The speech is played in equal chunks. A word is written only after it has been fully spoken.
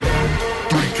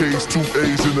K's, 2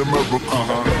 A's in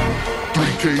America. 3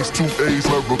 K's, 2 A's,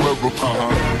 America.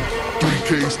 3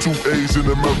 K's, 2 A's in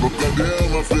America.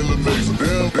 Damn, I feel amazing.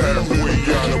 Damn, halfway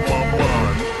out of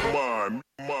my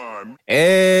mind.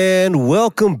 And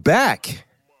welcome back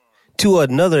to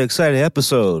another exciting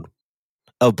episode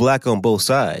of Black on Both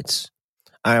Sides.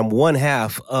 I am one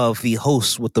half of the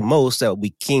hosts with the most, that would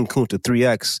be King Kunta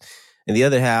 3X, and the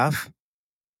other half,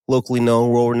 locally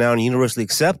known, world-renowned, universally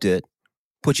accepted.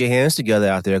 Put your hands together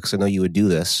out there, because I know you would do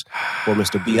this, for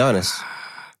Mr. Be Honest.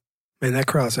 Man, that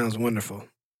crowd sounds wonderful.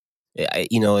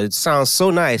 It sounds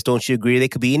so nice, don't you agree? They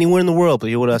could be anywhere in the world,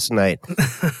 but you're with us tonight.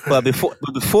 But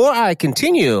before I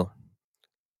continue,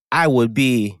 I would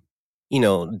be,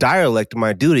 derelict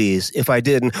my duties if I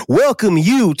didn't welcome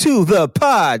you to the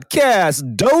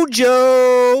podcast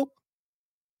dojo,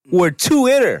 where two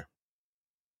enter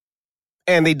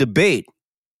and they debate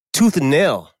tooth and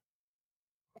nail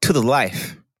to the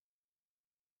life.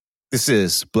 This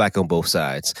is Black on Both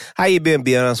Sides. How you been,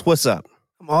 Be Honest? What's up?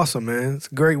 I'm awesome, man. It's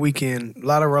a great weekend. A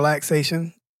lot of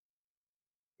relaxation.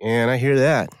 And I hear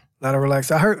that. A lot of relax.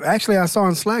 I saw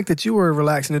on Slack that you were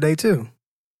relaxing today too.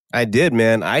 I did,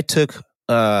 man. I took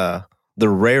the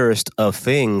rarest of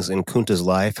things in Kunta's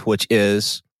life, which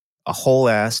is a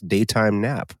whole-ass daytime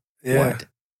nap. Yeah. What?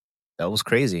 That was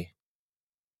crazy.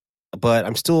 But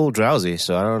I'm still drowsy,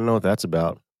 so I don't know what that's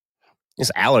about. It's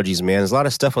allergies, man. There's a lot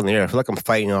of stuff on the air. I feel like I'm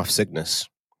fighting off sickness.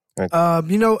 When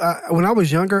I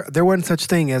was younger, there wasn't such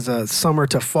thing as a summer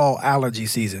to fall allergy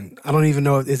season. I don't even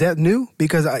know. Is that new?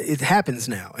 Because it happens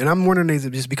now. And I'm wondering, is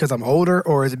it just because I'm older,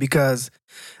 or is it because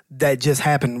that just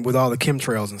happened with all the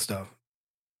chemtrails and stuff?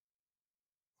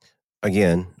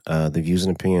 Again, the views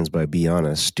and opinions by Be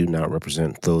Honest do not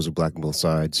represent those of Black on Both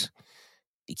Sides.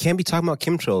 You can't be talking about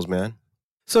chemtrails, man.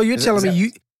 So you're telling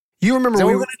me you remember what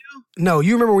we we're were, gonna do? No,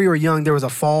 you remember we were young, there was a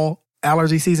fall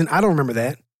allergy season? I don't remember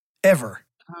that. Ever.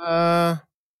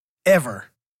 Ever.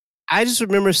 I just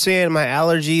remember saying my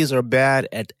allergies are bad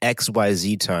at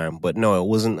XYZ time, but no, it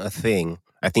wasn't a thing.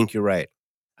 I think you're right.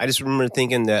 I just remember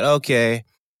thinking that, okay,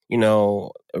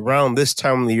 around this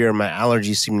time of the year, my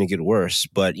allergies seem to get worse.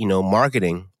 But,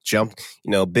 marketing jumped,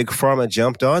 Big Pharma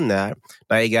jumped on that.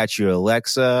 Now you got your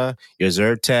Alexa, your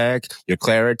Zyrtec, your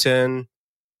Claritin.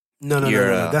 No.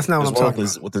 That's not what I'm talking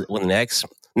about. With an X.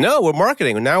 No, we're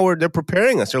marketing. Now they're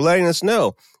preparing us. They're letting us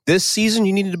know. This season,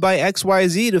 you needed to buy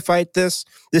XYZ to fight this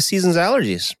season's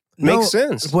allergies. Makes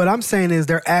sense. What I'm saying is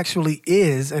there actually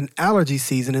is an allergy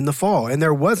season in the fall, and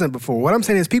there wasn't before. What I'm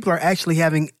saying is people are actually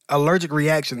having allergic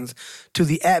reactions to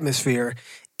the atmosphere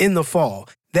in the fall.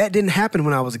 That didn't happen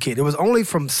when I was a kid. It was only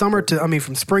from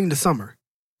spring to summer.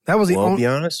 That was the only. Well, be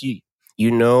honest,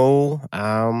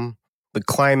 the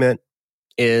climate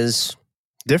is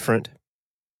different.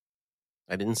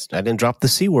 I didn't drop the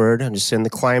C word. I'm just saying the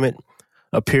climate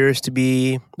appears to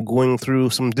be going through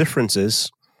some differences.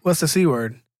 What's the C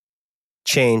word?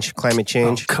 Climate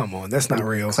change. Oh, come on, that's not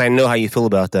real. 'Cause I know how you feel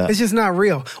about that. It's just not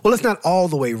real. Well, it's not all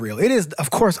the way real. It is, of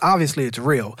course, obviously it's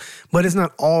real, but it's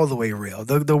not all the way real.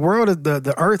 The world,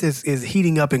 the earth is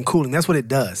heating up and cooling. That's what it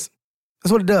does.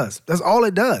 That's what it does. That's all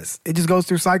it does. It just goes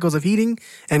through cycles of heating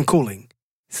and cooling.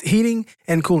 Heating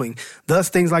and cooling. Thus,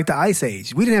 things like the Ice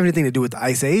Age. We didn't have anything to do with the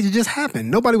Ice Age. It just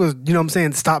happened. Nobody was,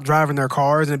 stopped driving their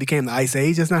cars and it became the Ice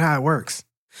Age. That's not how it works.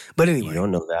 But anyway. You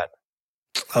don't know that.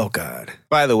 Oh, God.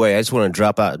 By the way, I just want to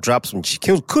drop some.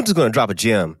 Kunta's going to drop a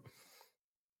gem.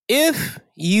 If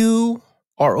you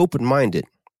are open-minded,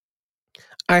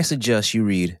 I suggest you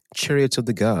read Chariots of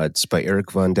the Gods by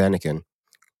Eric von Daniken.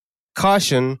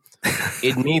 Caution,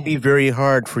 it may be very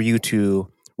hard for you to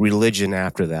religion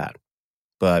after that.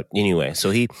 But anyway, so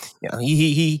he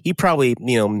probably,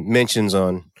 mentions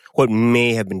on what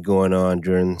may have been going on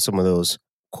during some of those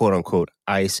quote unquote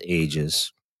ice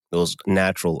ages, those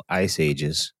natural ice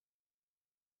ages.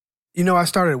 I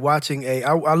started watching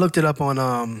I looked it up on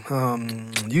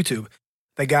YouTube.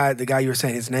 The guy you were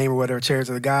saying his name or whatever, Chariots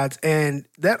of the Gods, and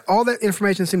all that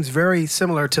information seems very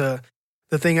similar to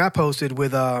the thing I posted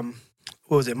with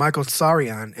Michael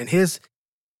Tsarion and his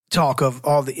talk of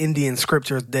all the Indian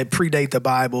scriptures that predate the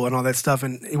Bible and all that stuff,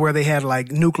 and where they had like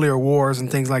nuclear wars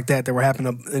and things like that were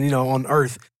happening, on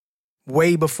Earth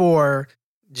way before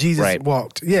Jesus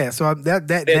walked. Yeah, so they're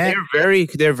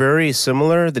very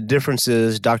similar. The difference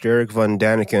is Dr. Eric von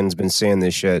Daniken's been saying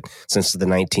this shit since the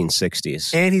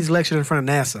 1960s, and he's lectured in front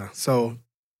of NASA. So,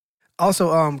 also,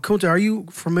 Kunta, are you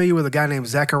familiar with a guy named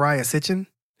Zachariah Sitchin?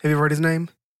 Have you ever heard his name?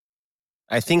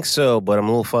 I think so, but I'm a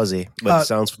little fuzzy. But it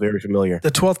sounds very familiar.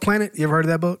 The 12th Planet. You ever heard of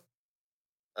that book?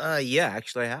 Yeah,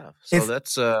 actually I have. So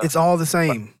it's all the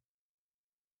same.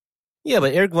 Yeah,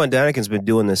 but Eric Von Daniken's been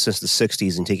doing this since the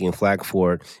 60s and taking flag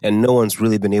for it, and no one's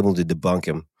really been able to debunk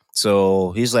him.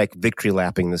 So he's like victory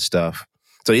lapping this stuff.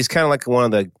 So he's kind of like one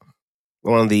of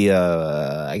the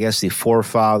I guess the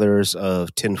forefathers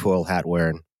of tinfoil hat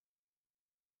wearing.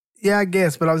 Yeah, I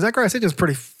guess. But Zechariah Sitchin's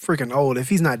pretty freaking old. If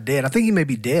he's not dead, I think he may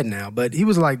be dead now. But he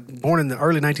was like born in the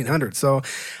early 1900s. So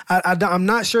I'm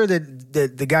not sure that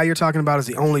the guy you're talking about is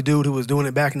the only dude who was doing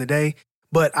it back in the day.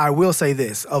 But I will say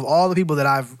this: of all the people that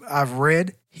I've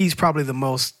read, he's probably the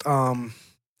most I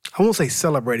won't say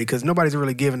celebrated because nobody's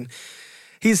really given.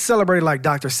 He's celebrated like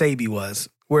Dr. Sebi was,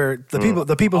 where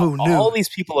the people who knew, all these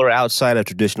people are outside of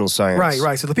traditional science.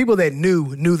 Right. So the people that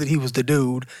knew that he was the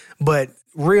dude, but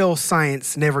real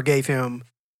science never gave him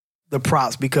the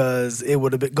props because it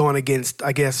would have been going against,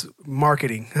 I guess,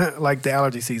 marketing, like the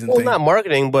allergy season thing. Well, not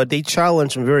marketing, but they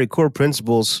challenge some very core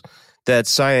principles that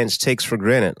science takes for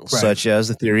granted, such as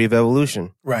the theory of evolution.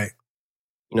 Right.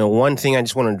 One thing I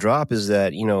just want to drop is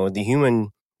that, the human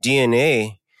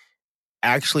DNA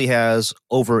actually has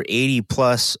over 80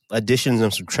 plus additions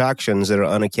and subtractions that are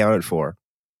unaccounted for.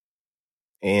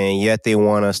 And yet they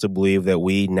want us to believe that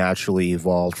we naturally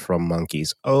evolved from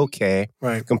monkeys. Okay.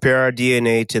 Right. Compare our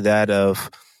DNA to that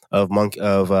of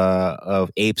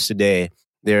apes today.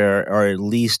 There are at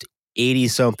least 80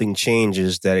 something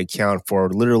changes that account for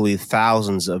literally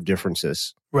thousands of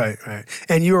differences. Right.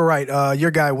 And you were right. Your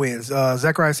guy wins.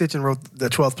 Zechariah Sitchin wrote The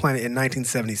 12th Planet in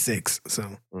 1976.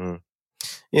 So.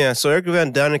 Yeah, so Eric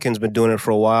Von Daniken's been doing it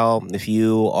for a while. If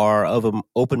you are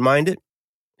open-minded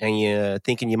and you're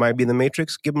thinking you might be in the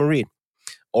Matrix, give him a read.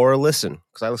 Or listen,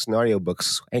 because I listen to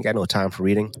audiobooks. I ain't got no time for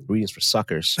reading. Reading's for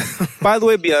suckers. By the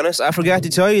way, be honest, I forgot to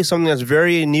tell you something that's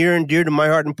very near and dear to my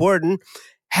heart and important.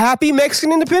 Happy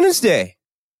Mexican Independence Day.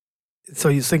 So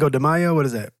you Cinco de Mayo? What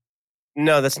is that?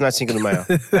 No, that's not Cinco de Mayo.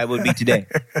 That would be today.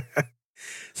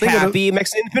 Happy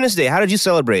Mexican Independence Day. How did you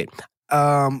celebrate?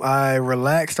 I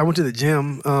relaxed. I went to the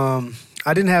gym.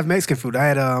 I didn't have Mexican food. I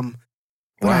had what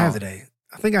did I have today?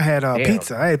 I think I had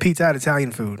pizza. I had pizza. I had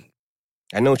Italian food.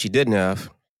 I know what you didn't have.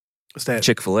 What's that?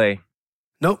 Chick-fil-A.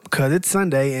 Nope, because it's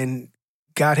Sunday and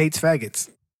God hates faggots.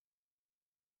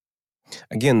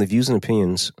 Again, the views and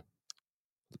opinions.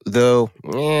 Though,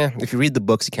 if you read the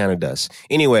books, he kind of does.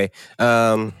 Anyway.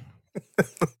 Oh,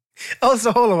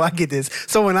 so hold on. I get this.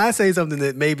 So when I say something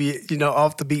that maybe,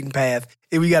 off the beaten path,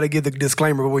 we got to give the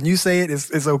disclaimer. But when you say it,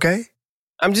 it's okay?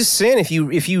 I'm just saying, if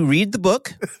you read the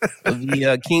book of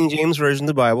the King James Version of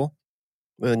the Bible,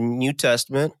 the New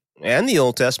Testament, and the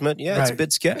Old Testament, it's a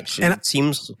bit sketch. And it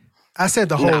seems... I said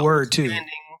the whole word, too.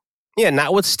 Yeah,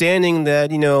 notwithstanding that,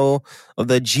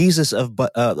 the Jesus of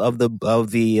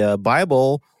the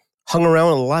Bible hung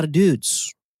around with a lot of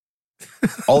dudes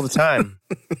all the time.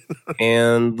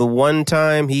 And the one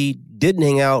time he didn't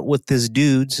hang out with his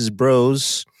dudes, his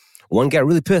bros, one got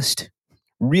really pissed.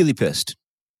 Really pissed.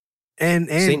 And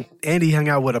he hung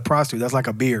out with a prostitute. That's like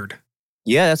a beard.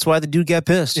 Yeah, that's why the dude got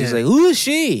pissed. He's like, who is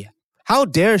she? How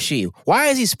dare she? Why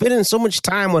is he spending so much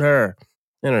time with her?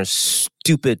 And her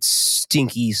stupid,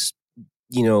 stinky,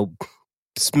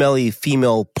 smelly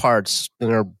female parts in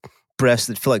her breasts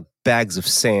that feel like bags of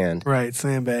sand. Right,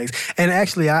 sandbags. And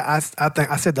actually, I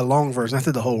think I said the long version. I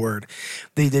said the whole word.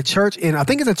 The church I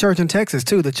think it's a church in Texas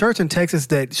too. The church in Texas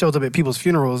that shows up at people's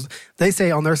funerals, they say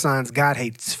on their signs, God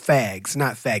hates fags,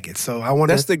 not faggots. So I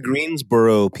wonder. That's the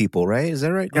Greensboro people, right? Is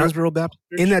that right? Greensboro Baptist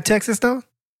Church? In that Texas though?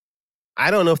 I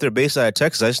don't know if they're based out of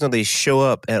Texas. I just know they show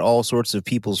up at all sorts of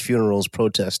people's funerals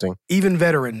protesting. Even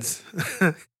veterans.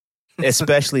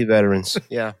 Especially veterans.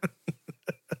 Yeah.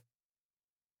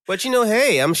 But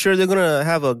hey, I'm sure they're going to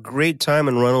have a great time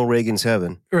in Ronald Reagan's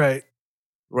heaven. Right.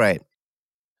 Right.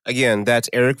 Again, that's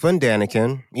Eric Von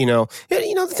Daniken.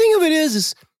 The thing of it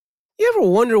is you ever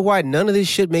wonder why none of this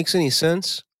shit makes any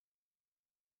sense?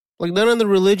 Like none of the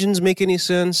religions make any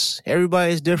sense.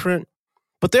 Everybody's different.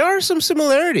 But there are some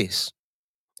similarities.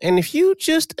 And if you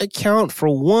just account for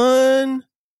one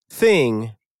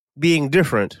thing being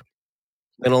different,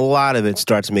 then a lot of it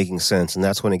starts making sense. And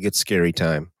that's when it gets scary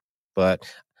time. But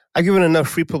I've given enough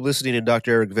free publicity to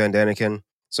Dr. Eric Von Daniken,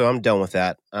 so I'm done with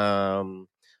that.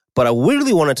 But I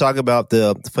really want to talk about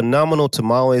the phenomenal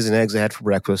tamales and eggs I had for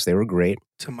breakfast. They were great.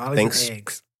 Tamales and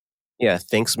eggs. Yeah,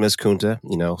 thanks, Ms. Kunta.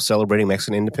 Celebrating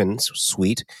Mexican independence.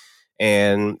 Sweet.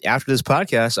 And after this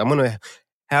podcast, I'm going to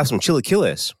have some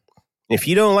chilaquiles. If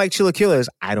you don't like chilaquiles,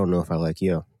 I don't know if I like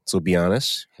you. So be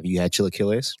honest. Have you had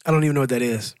chilaquiles? I don't even know what that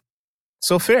is.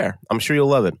 So fair. I'm sure you'll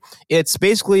love it. It's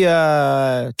basically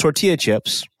tortilla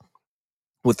chips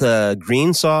with a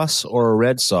green sauce or a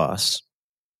red sauce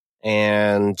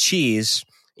and cheese.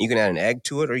 You can add an egg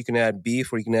to it, or you can add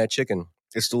beef, or you can add chicken.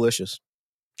 It's delicious.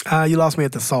 You lost me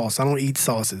at the sauce. I don't eat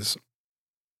sauces.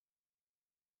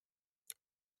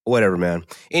 Whatever, man.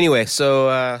 Anyway, so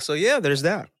yeah, there's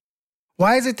that.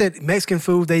 Why is it that Mexican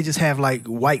food, they just have like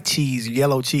white cheese,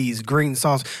 yellow cheese, green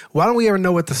sauce? Why don't we ever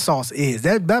know what the sauce is?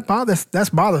 That's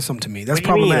bothersome to me. That's What do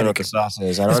you mean you don't know problematic. what the sauce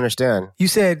is? I don't understand. You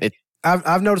said, It-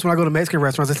 I've noticed when I go to Mexican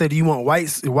restaurants, they say, do you want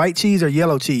white cheese or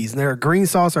yellow cheese? And they're green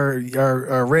sauce or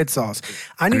red sauce.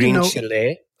 I need Green to know.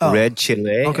 chile, Oh, red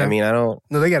chile. okay. I mean, I don't.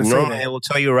 No, they got to say Normally, that. they will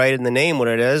tell you right in the name what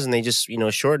it is, and they just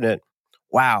shorten it.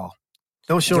 Wow.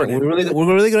 Don't shorten We're it.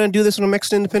 really going to do this on a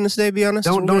Mexican Independence Day, be honest?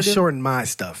 Don't shorten my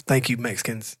stuff. Thank you,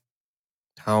 Mexicans.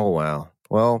 Oh, wow.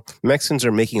 Well, Mexicans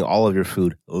are making all of your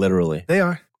food, literally. They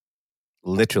are.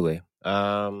 Literally.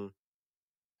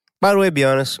 By the way, be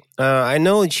honest, I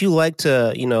know that you like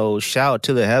to, shout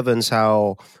to the heavens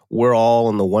how we're all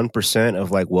in the 1% of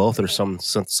like wealth or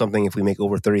something if we make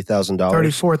over $30,000.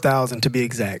 34,000 to be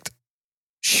exact.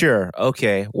 Sure.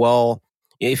 Okay. Well,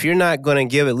 if you're not going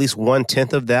to give at least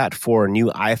 1/10 of that for a new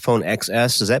iPhone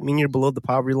XS, does that mean you're below the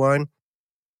poverty line?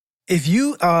 If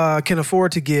you can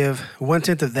afford to give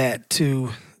 1/10 of that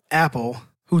to Apple,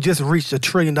 who just reached $1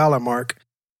 trillion mark,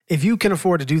 if you can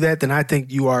afford to do that, then I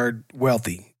think you are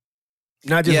wealthy.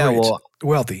 Not just rich,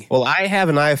 wealthy. Well, I have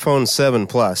an iPhone 7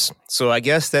 Plus, so I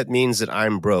guess that means that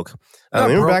I'm broke. Not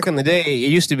Remember broke. back in the day,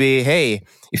 it used to be, hey,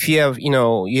 if you have,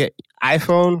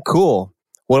 iPhone, cool.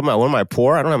 What am I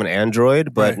poor? I don't have an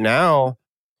Android, but Right. now,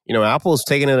 Apple's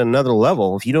taking it another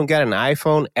level. If you don't get an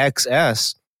iPhone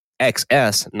XS,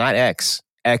 not X,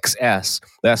 XS,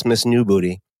 that's Miss New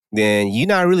Booty, then you're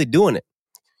not really doing it.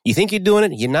 You think you're doing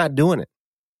it, you're not doing it.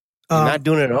 You're not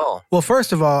doing it at all. Well,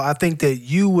 first of all, I think that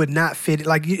you would not fit.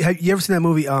 Like, have you ever seen that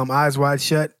movie, Eyes Wide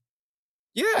Shut?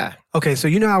 Yeah. Okay, so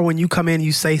you know how when you come in,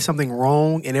 you say something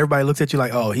wrong, and everybody looks at you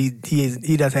like, "Oh, he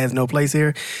has no place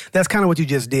here." That's kind of what you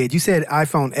just did. You said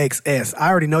iPhone XS. I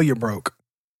already know you're broke.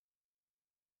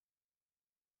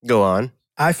 Go on.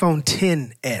 iPhone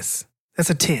XS. That's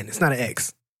a 10. It's not an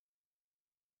X.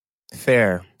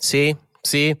 Fair. See,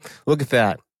 look at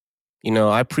that.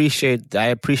 I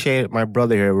appreciate my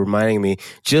brother here reminding me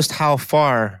just how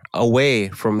far away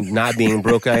from not being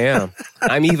broke I am.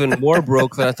 I'm even more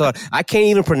broke than I thought. I can't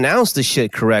even pronounce this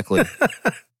shit correctly.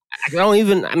 I can't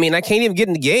even get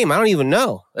in the game. I don't even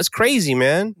know. That's crazy,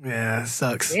 man. Yeah, it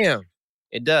sucks. Damn.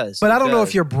 It does. But I don't know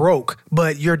if you're broke,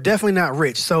 but you're definitely not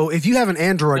rich. So if you have an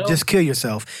Android, No. just kill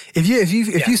yourself. If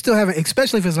you still haven't,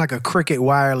 especially if it's like a Cricket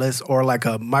Wireless or like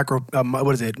a Metro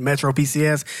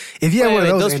PCS. If you have one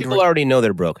of those people Android, already know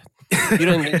they're broke. They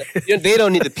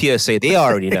don't need the PSA. They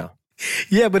already know.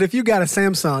 yeah. But if you got a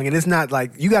Samsung and it's not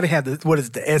like you got to have the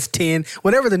S10,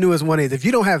 whatever the newest one is. If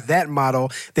you don't have that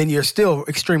model, then you're still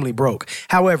extremely broke.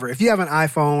 However, if you have an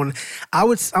iPhone,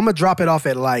 I'm gonna drop it off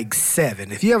at like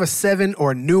 7. If you have a 7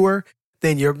 or newer,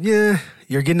 then you're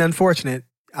getting unfortunate.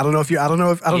 I don't know if you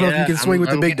can swing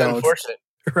with the big dogs. Unfortunate.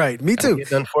 Right, me too.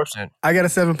 It's unfortunate. I got a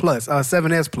 7 Plus,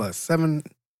 7S Plus,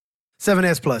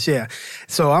 7S Plus. Yeah,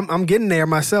 so I'm getting there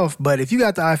myself. But if you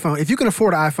got the iPhone, if you can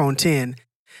afford an iPhone 10,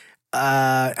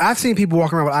 I've seen people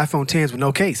walking around with iPhone 10s with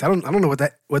no case. I don't know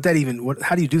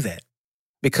how do you do that?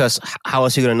 Because how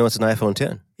else are you going to know it's an iPhone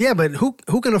 10? Yeah, but who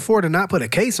can afford to not put a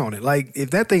case on it? Like if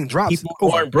that thing drops, People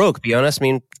who aren't broke, be honest. I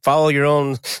mean, follow your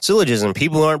own syllogism.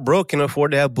 People who aren't broke can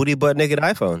afford to have booty butt naked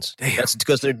iPhones. Damn. That's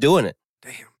because they're doing it.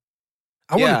 damn,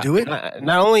 I want to do it.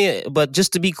 Not only, but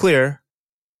just to be clear,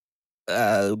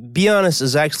 Be Honest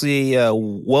is actually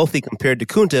wealthy compared to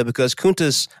Kunta because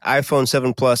Kunta's iPhone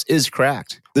 7 Plus is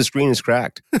cracked. The screen is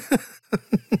cracked.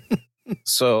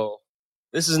 So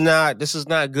this is not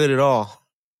good at all.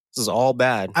 This is all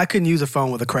bad. I couldn't use a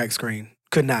phone with a cracked screen.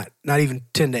 Could not. Not even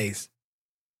 10 days.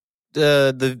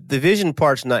 The vision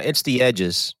part's not. It's the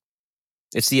edges.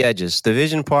 It's the edges. The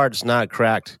vision part's not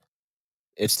cracked.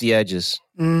 It's the edges.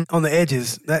 On the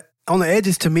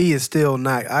edges, to me is still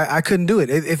not. I couldn't do it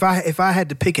if I had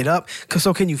to pick it up.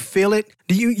 So can you feel it?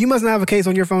 You must not have a case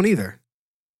on your phone either.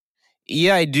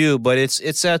 Yeah, I do, but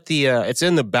it's at the it's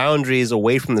in the boundaries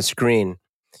away from the screen.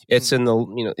 It's in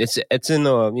the it's in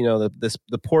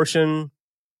the portion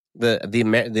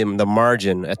the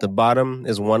margin at the bottom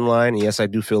is one line. And yes, I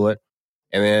do feel it,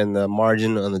 and then the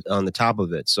margin on the top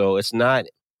of it. So it's not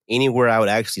anywhere I would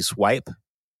actually swipe,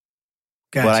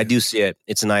 Gotcha. but I do see it.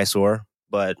 It's an eyesore,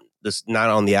 but this not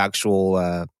on the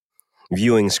actual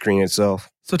viewing screen itself.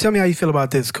 So tell me how you feel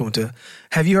about this, Kunta.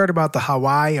 Have you heard about the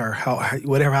Hawaii or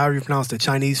however you pronounce the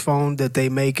Chinese phone that they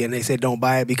make, and they said don't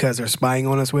buy it because they're spying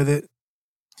on us with it?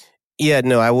 Yeah,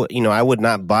 no, I would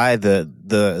not buy the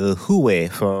Huawei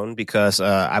phone because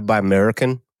I buy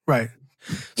American. Right.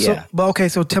 Yeah.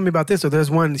 So tell me about this. So there's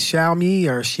one Xiaomi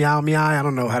or Xiaomi, I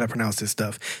don't know how to pronounce this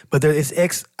stuff, but it's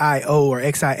XIO or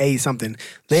XIA something.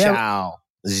 Zhao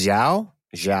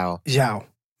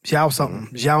Something.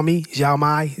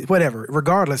 Xiaomi, whatever.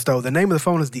 Regardless, though, the name of the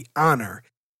phone is the Honor.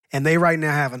 And they right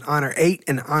now have an Honor 8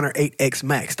 and an Honor 8X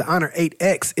Max. The Honor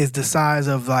 8X is the size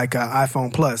of like an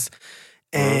iPhone Plus,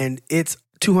 and it's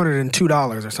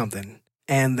 $202 or something.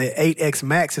 And the 8X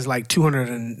Max is like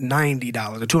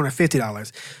 $290 or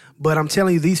 $250. But I'm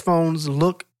telling you, these phones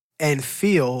look and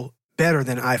feel better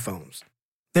than iPhones.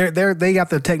 They got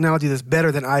the technology that's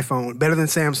better than iPhone, better than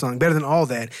Samsung, better than all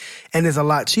that, and is a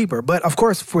lot cheaper. But of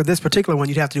course, for this particular one,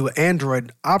 you'd have to do an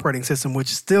Android operating system, which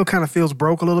still kind of feels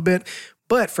broke a little bit.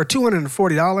 But for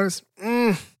 $240,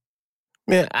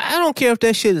 Man, I don't care if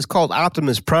that shit is called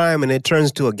Optimus Prime and it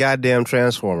turns into a goddamn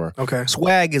transformer. Okay.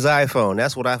 Swag is iPhone.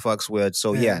 That's what I fucks with.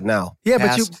 So no.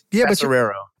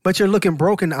 But you're looking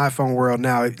broke in the iPhone world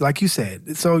now, like you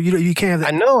said. So you can't.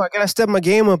 I know. I gotta step my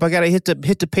game up. I gotta hit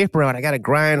the paper out. I gotta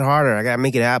grind harder. I gotta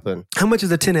make it happen. How much is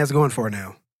the 10S going for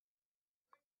now?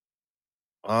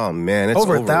 Oh man, it's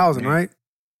over 1,000, right?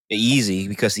 Easy,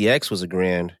 because the X was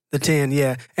 $1,000. The 10,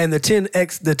 yeah, and the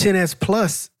 10S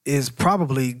Plus is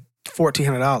probably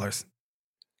 $1,400.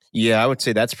 Yeah, I would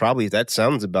say that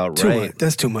sounds about right. Much.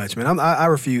 That's too much, man. I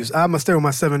refuse. I'm gonna stay with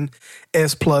my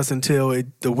 7S Plus until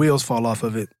the wheels fall off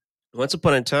of it. Once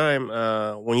upon a time,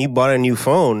 when you bought a new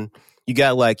phone, you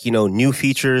got new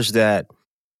features that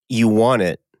you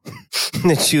wanted.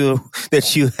 that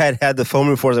you had the phone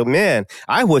before. So, man,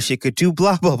 I wish it could do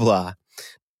blah blah blah.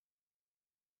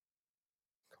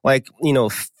 Like,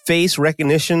 face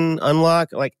recognition unlock.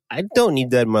 Like, I don't need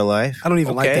that in my life. I don't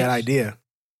even like that idea.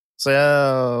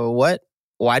 So, what?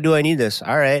 Why do I need this?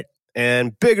 All right.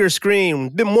 And bigger screen,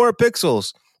 bit more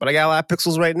pixels. But I got a lot of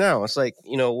pixels right now. It's like,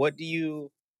 what do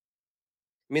you...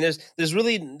 I mean, there's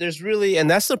really... And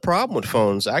that's the problem with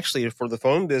phones, actually, for the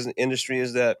phone business industry,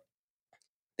 is that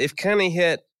they've kind of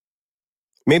hit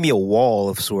maybe a wall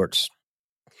of sorts.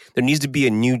 There needs to be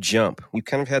a new jump. We've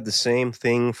kind of had the same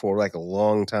thing for like a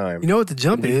long time. You know what the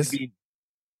jump is?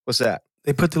 What's that?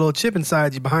 They put the little chip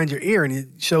inside you behind your ear and it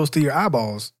shows through your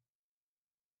eyeballs.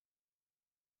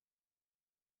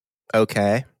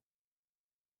 Okay.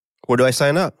 Where do I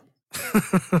sign up?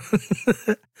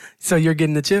 So you're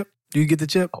getting the chip? Do you get the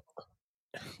chip?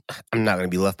 I'm not going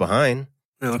to be left behind.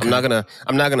 Okay. I'm not gonna,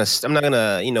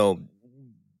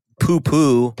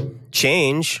 poo-poo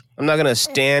change. I'm not gonna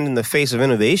stand in the face of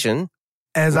innovation.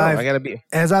 As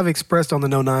I've expressed on the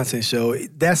No Nonsense Show,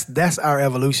 that's our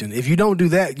evolution. If you don't do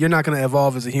that, you're not gonna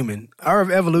evolve as a human.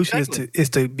 Our evolution is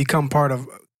to become part of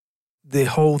the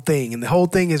whole thing, and the whole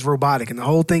thing is robotic, and the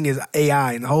whole thing is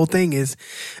AI, and the whole thing is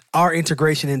our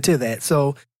integration into that.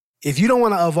 So if you don't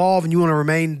want to evolve and you want to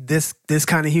remain this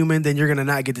kind of human, then you're gonna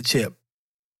not get the chip.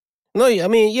 No, I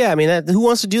mean, who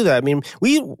wants to do that? I mean,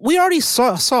 we already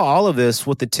saw all of this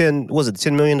with the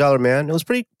 $10 million man? It was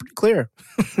pretty clear.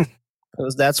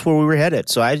 That's where we were headed.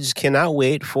 So I just cannot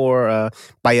wait for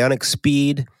bionic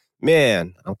speed.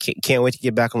 Man, I can't wait to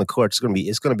get back on the court. It's gonna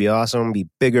be awesome. It's gonna be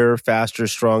bigger, faster,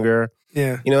 stronger.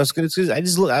 Yeah, it's good.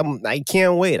 I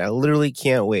can't wait. I literally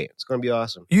can't wait. It's gonna be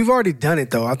awesome. You've already done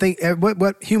it, though. I think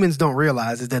what humans don't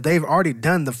realize is that they've already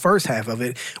done the first half of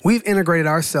it. We've integrated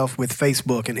ourselves with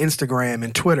Facebook and Instagram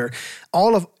and Twitter.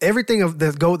 Everything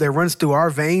that runs through our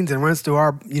veins and runs through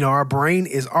our brain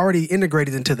is already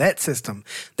integrated into that system.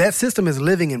 That system is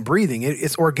living and breathing.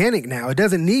 It's organic now. It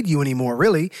doesn't need you anymore,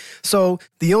 really. So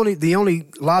the only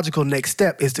logical next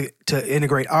step is to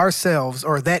integrate ourselves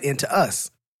or that into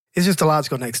us. It's just the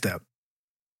logical next step.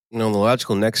 The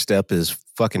logical next step is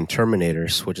fucking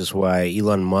Terminators, which is why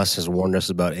Elon Musk has warned us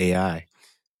about AI,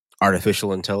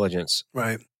 artificial intelligence.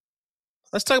 Right.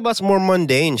 Let's talk about some more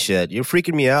mundane shit. You're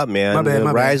freaking me out, man. My bad.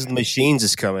 Rise of the Machines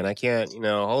is coming. I can't,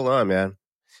 hold on,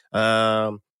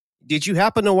 man. Did you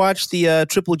happen to watch the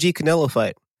Triple G Canelo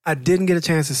fight? I didn't get a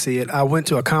chance to see it. I went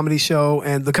to a comedy show,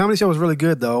 and the comedy show was really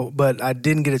good, though, but I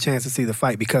didn't get a chance to see the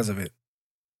fight because of it.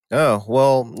 Oh,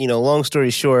 well, long story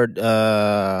short,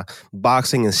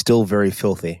 boxing is still very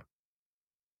filthy.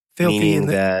 Filthy in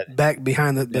that back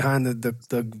behind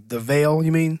the veil,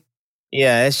 you mean?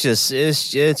 Yeah, it's just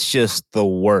the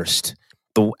worst.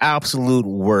 The absolute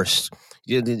worst.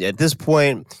 At this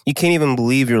point, you can't even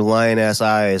believe your lion-ass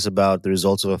eyes about the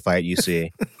results of a fight you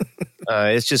see.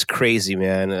 It's just crazy,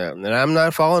 man. And I'm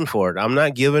not falling for it. I'm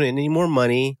not giving any more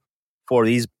money for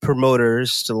these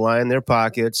promoters to line their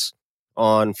pockets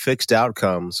on fixed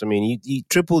outcomes. I mean,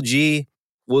 Triple G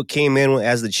came in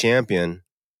as the champion,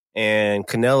 and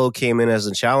Canelo came in as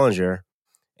the challenger.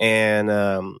 And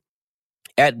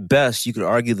at best, you could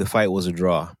argue the fight was a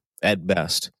draw. at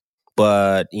best.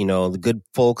 But, the good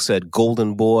folks at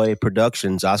Golden Boy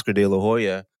Productions, Oscar de la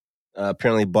Hoya,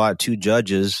 apparently bought 2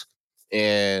 judges,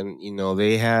 and,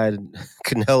 they had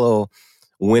Canelo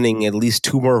winning at least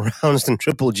 2 more rounds than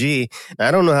Triple G.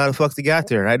 I don't know how the fuck they got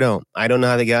there. I don't know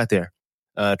how they got there.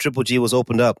 Triple G was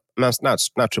opened up. Not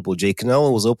Triple G.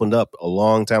 Canelo was opened up a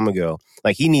long time ago.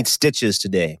 Like, he needs stitches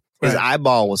today. His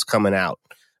eyeball was coming out,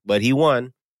 but he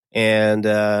won. And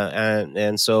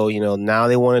so, now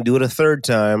they want to do it a 3rd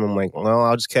time. I'm like, well,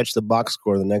 I'll just catch the box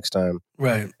score the next time.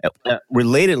 Right.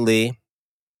 Relatedly,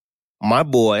 my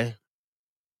boy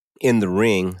in the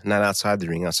ring, not outside the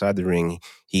ring,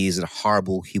 he's a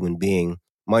horrible human being.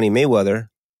 Money Mayweather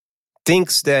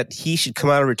thinks that he should come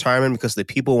out of retirement because the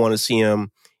people want to see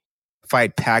him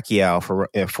fight Pacquiao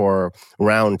for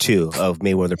round 2 of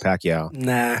Mayweather-Pacquiao.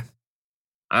 Nah.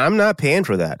 I'm not paying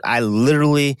for that. I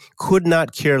literally could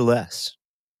not care less.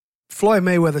 Floyd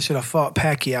Mayweather should have fought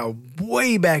Pacquiao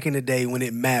way back in the day when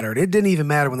it mattered. It didn't even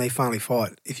matter when they finally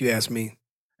fought, if you ask me.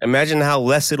 Imagine how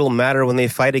less it'll matter when they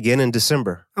fight again in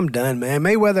December. I'm done, man.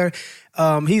 Mayweather,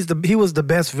 he was the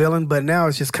best villain, but now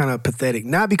it's just kind of pathetic.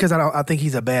 Not because I think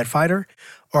he's a bad fighter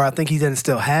or I think he doesn't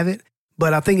still have it,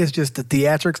 but I think it's just the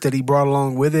theatrics that he brought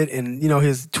along with it, and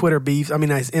his Twitter beefs.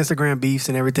 His Instagram beefs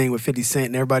and everything with 50 Cent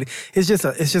and everybody. It's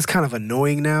just kind of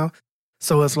annoying now.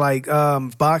 So it's like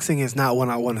boxing is not what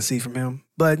I want to see from him.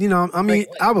 But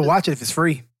I would watch it if it's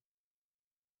free.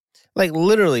 Like,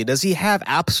 literally, does he have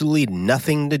absolutely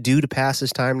nothing to do to pass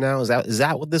his time now? Is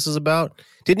that what this is about?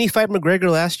 Didn't he fight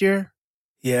McGregor last year?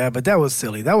 Yeah, but that was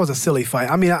silly. That was a silly fight.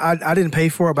 I didn't pay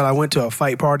for it, but I went to a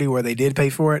fight party where they did pay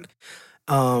for it.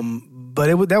 But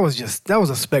that was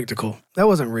a spectacle. That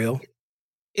wasn't real.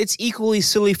 It's equally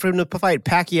silly for him to fight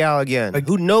Pacquiao again.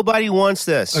 Who nobody wants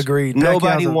this. Agreed.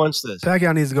 Nobody wants this.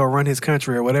 Pacquiao needs to go run his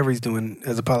country or whatever he's doing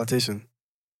as a politician.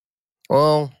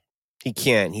 Well, he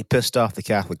can't. He pissed off the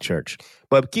Catholic Church.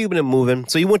 But keeping it moving.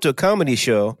 So you went to a comedy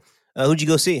show. Who'd you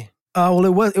go see? Well,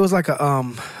 it was like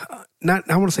a not,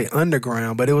 I want to say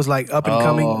underground, but it was like up and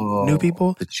coming new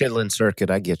people. The Chitlin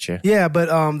Circuit, I get you. Yeah, but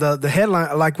the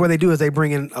headline, like what they do is they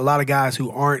bring in a lot of guys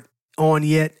who aren't on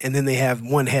yet, and then they have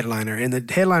one headliner, and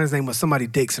the headliner's name was somebody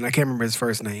Dixon. I can't remember his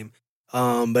first name,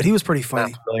 but he was pretty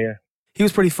funny. Not familiar. He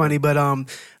was pretty funny, but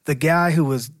the guy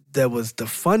that was the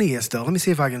funniest though. Let me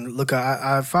see if I can look.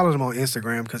 I followed him on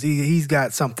Instagram because he's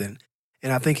got something,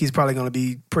 and I think he's probably going to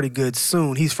be pretty good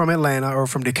soon. He's from Atlanta or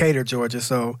from Decatur, Georgia.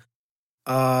 So,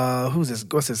 who's this?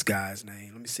 What's this guy's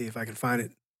name? Let me see if I can find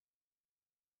it.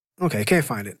 Okay, can't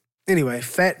find it. Anyway,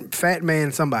 fat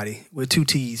man somebody with 2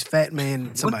 T's. Fat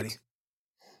man somebody.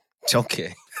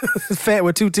 Okay. Fat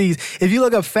with 2 T's. If you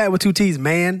look up fat with 2 T's,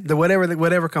 man,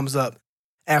 whatever comes up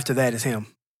after that is him.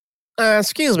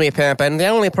 Excuse me, Pimpin. The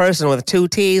only person with 2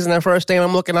 T's in their first name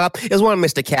I'm looking up is one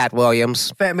Mr. Cat Williams.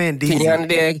 Fat Man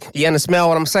Deezy. Do you smell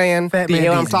what I'm saying? Fat Do you Man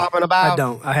hear what Deezy. I'm talking about? I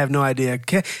don't. I have no idea.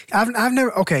 I've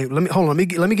never. Okay, hold on.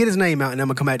 Let me get his name out, and then I'm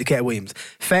gonna come back to Cat Williams.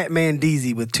 Fat Man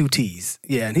Deezy with 2 T's.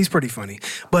 Yeah, and he's pretty funny.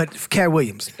 But Cat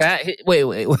Williams.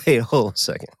 Wait. Hold on a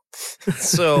second.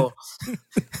 So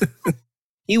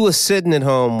he was sitting at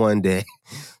home one day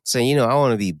saying, I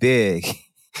want to be big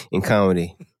in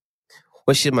comedy.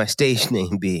 What should my stage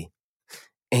name be?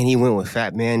 And he went with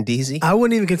Fat Man Deezy. I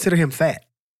wouldn't even consider him fat.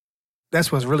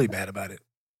 That's what's really bad about it.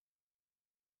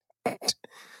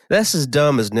 That's as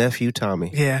dumb as Nephew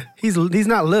Tommy. Yeah, he's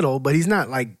not little, but he's not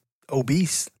like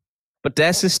obese. But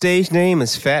that's his stage name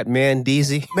is Fat Man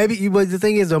Deezy. Maybe, but the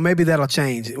thing is though, maybe that'll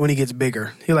change when he gets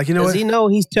bigger. He's like, Does he know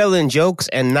he's telling jokes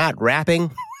and not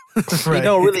rapping? Right. You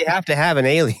don't really have to have an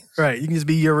alien. Right, you can just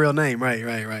be your real name.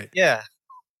 Right. Yeah.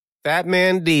 Fat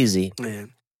Man Deezy.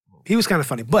 Man, he was kind of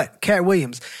funny. But Cat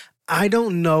Williams, I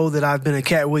don't know that I've been a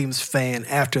Cat Williams fan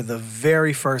after the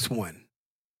very first one.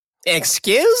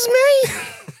 Excuse me?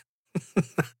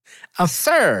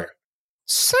 Sir,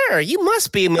 you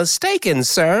must be mistaken,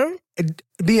 sir.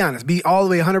 Be honest. Be all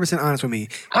the way 100% honest with me.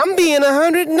 I'm being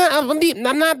 100.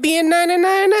 I'm not being 99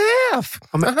 and a half.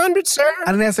 I'm 100, sir.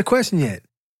 I didn't ask the question yet.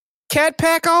 Cat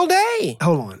Pack all day.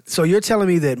 Hold on. So you're telling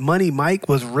me that Money Mike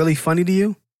was really funny to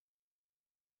you?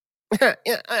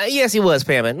 Yes, he was,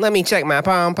 Pam. Let me check my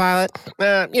Palm Pilot.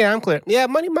 Yeah, I'm clear. Yeah,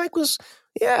 Money Mike was,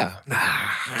 yeah.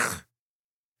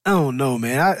 I don't know,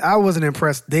 man. I wasn't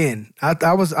impressed then.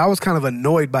 I was kind of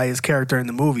annoyed by his character in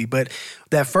the movie, but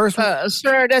that first one,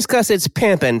 sir, that's because it's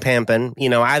pimping.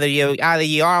 Either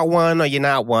you are one or you're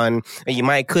not one, or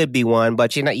you could be one,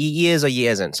 but you're not. You is or you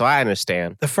isn't. So I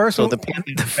understand. The first one, the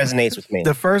pimping resonates with me.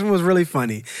 The first one was really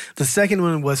funny. The second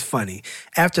one was funny.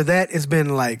 After that, it's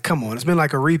been like, come on, it's been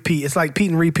like a repeat. It's like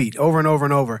Pete and repeat over and over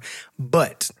and over.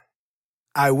 But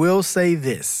I will say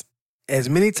this. as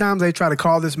many times they try to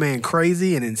call this man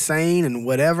crazy and insane and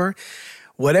whatever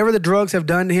the drugs have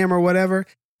done to him or whatever,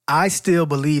 I still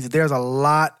believe that there's a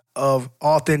lot of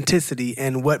authenticity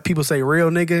and what people say real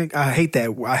nigga. I hate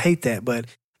that, but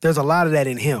there's a lot of that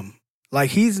in him. Like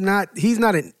he's not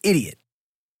an idiot.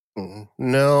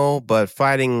 No, but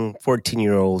fighting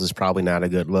 14-year-olds is probably not a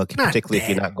good look, particularly if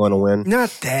you're not going to win. Not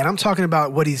that. I'm talking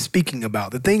about what he's speaking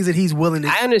about, the things that he's willing to.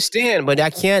 I understand, but I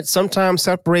can't sometimes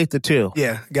separate the two.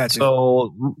 Yeah, got you.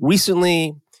 So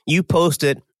recently, you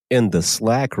posted in the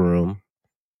Slack room,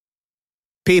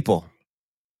 people,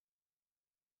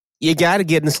 you got to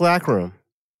get in the Slack room.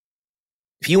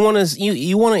 If you want to,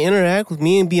 you want to interact with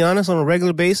me and be honest on a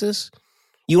regular basis.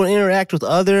 You want to interact with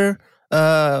other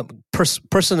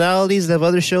personalities that have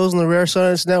other shows on the Rare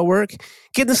Science Network.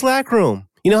 Get in the Slack room.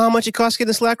 You know how much it costs to get in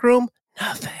the Slack room?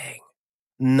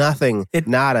 Nothing.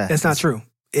 Nada. That's not true.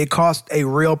 It costs a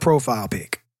real profile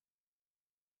pic.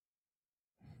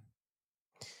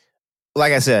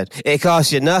 Like I said, it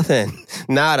costs you nothing.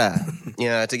 Nada.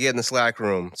 To get in the Slack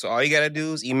room. So all you got to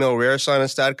do is email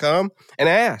rarescience.com and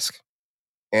ask.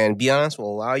 And Be Honest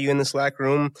will allow you in the Slack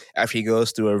room after he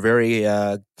goes through a very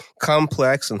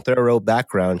complex and thorough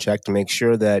background check to make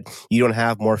sure that you don't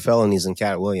have more felonies than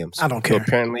Cat Williams. I don't care. Who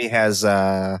apparently has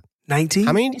 19.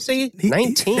 How many did you say?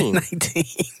 19. 19.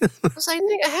 I was like,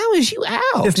 nigga, how is you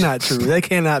out? It's not true. That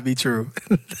cannot be true.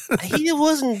 He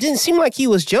didn't seem like he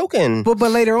was joking. But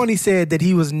later on, he said that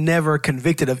he was never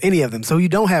convicted of any of them. So you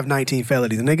don't have 19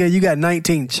 felonies, nigga. You got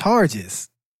 19 charges.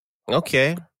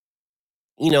 Okay.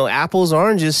 Apples,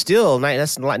 oranges still.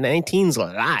 That's 19's a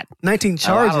lot. 19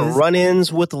 charges. A lot of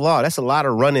run-ins with the law. That's a lot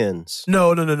of run-ins.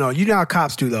 No. You know how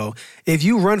cops do, though. If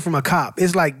you run from a cop,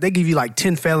 it's like they give you like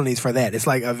 10 felonies for that. It's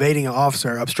like evading an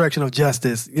officer, obstruction of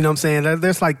justice. You know what I'm saying?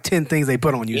 There's like 10 things they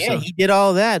put on you. Yeah, he did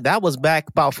all that. That was back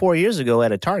about 4 years ago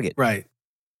at a Target. Right.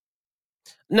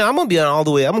 No, I'm going to be I'm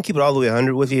going to keep it all the way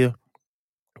 100 with you.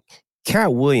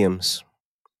 Cat Williams,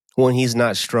 when he's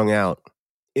not strung out,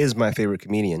 is my favorite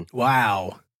comedian.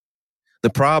 Wow. The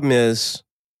problem is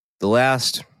the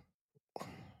last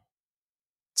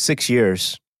 6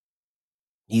 years,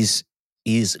 he's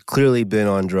clearly been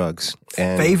on drugs.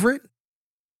 And Favorite?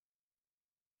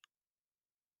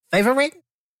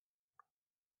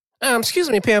 Excuse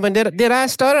me, Pimpin. Did I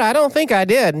stutter? I don't think I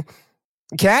did.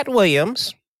 Cat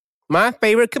Williams, my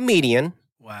favorite comedian.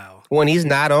 Wow. When he's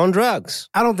not on drugs.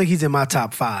 I don't think he's in my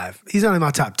top 5. He's not in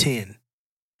my top 10.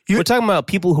 We're talking about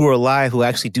people who are alive who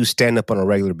actually do stand up on a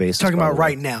regular basis. Talking about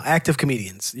right now, active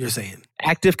comedians, you're saying. Not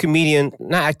active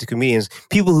comedians,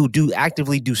 people who do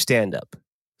actively do stand up.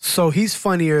 So he's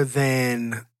funnier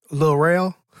than Lil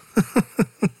Rail?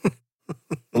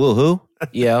 Lil who?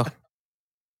 Yeah.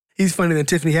 He's funnier than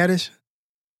Tiffany Haddish?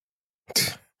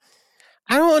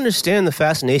 I don't understand the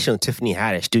fascination with Tiffany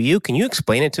Haddish. Do you? Can you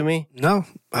explain it to me? No,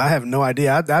 I have no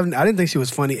idea. I didn't think she was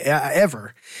funny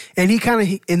ever. And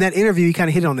in that interview, he kind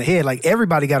of hit it on the head. Like,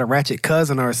 everybody got a ratchet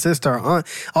cousin or a sister or aunt.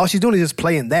 All she's doing is just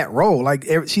playing that role. Like,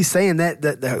 she's saying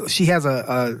that she has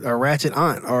a ratchet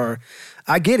aunt. Or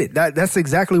I get it. That's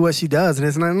exactly what she does. And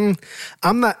it's like,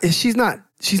 she's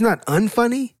not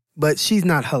unfunny, but she's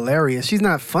not hilarious. She's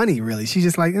not funny, really. She's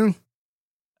just like,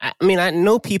 I mean, I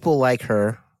know people like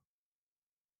her.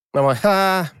 I'm like,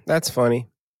 that's funny.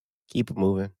 Keep it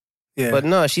moving. Yeah. But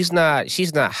no, she's not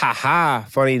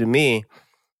funny to me.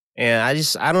 And I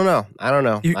don't know.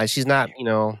 She's not, I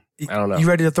don't know. You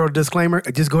ready to throw a disclaimer?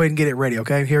 Just go ahead and get it ready,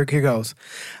 okay? Here goes.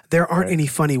 There aren't any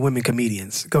funny women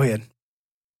comedians. Go ahead.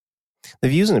 The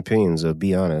views and opinions of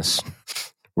Be Honest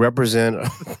represent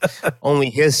only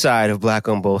his side of Black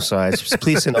on Both Sides.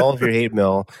 Please send all of your hate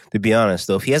mail to Be Honest,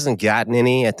 though. If he hasn't gotten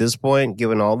any at this point,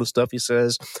 given all the stuff he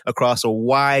says across a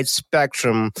wide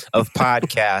spectrum of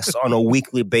podcasts on a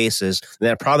weekly basis, then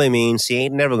that probably means he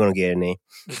ain't never going to get any.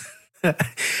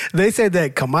 They said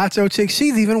that Camacho chick,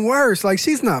 she's even worse. Like,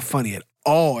 she's not funny at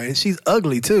all, and she's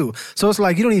ugly, too. So it's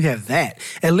like, you don't even have that.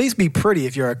 At least be pretty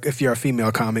if you're a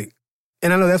female comic.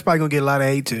 And I know that's probably going to get a lot of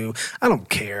hate, too. I don't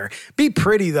care. Be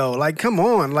pretty, though. Like, come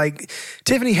on. Like,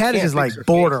 Tiffany Haddish is, like,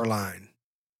 borderline.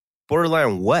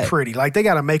 Borderline what? Pretty. Like, they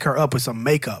got to make her up with some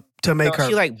makeup to make her.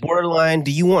 She like borderline, do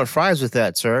you want fries with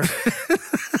that, sir?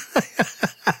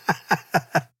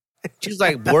 She's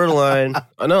like borderline,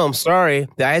 oh, no, I'm sorry.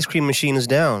 The ice cream machine is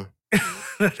down.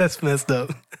 That's messed up.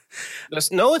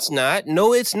 No, it's not.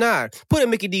 No, it's not. Put a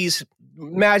Mickey D's.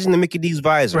 Imagine the Mickey D's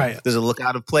visor. Right. Does it look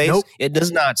out of place? Nope. It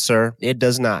does not, sir. It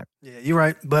does not. Yeah, you're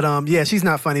right. But she's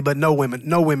not funny, but no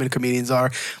women comedians are.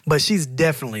 But she's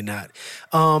definitely not.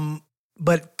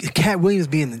 But Cat Williams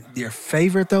being your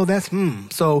favorite, though, that's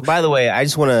So, By the way, I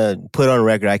just want to put on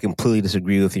record, I completely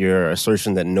disagree with your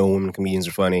assertion that no women comedians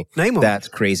are funny. name them. That's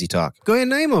crazy talk. Go ahead and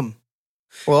name them.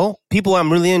 Well, people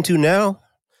I'm really into now,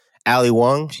 Ali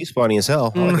Wong, she's funny as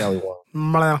hell. I like Ali Wong.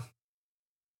 Blah.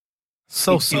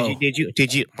 So.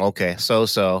 Did you? Okay,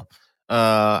 so.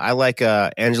 I like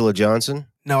Angela Johnson.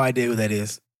 No idea who that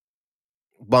is.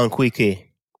 Bon Qui Qui.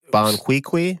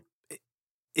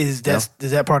 Is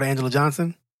that part of Angela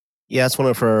Johnson? Yeah, that's one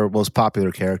of her most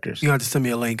popular characters. You have to send me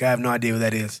a link. I have no idea who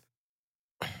that is.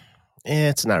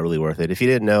 It's not really worth it. If you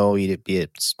didn't know,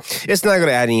 it's not going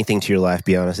to add anything to your life,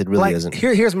 be honest. It really isn't.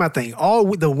 Here's my thing.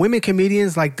 All the women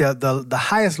comedians, like the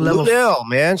highest level. Lunel,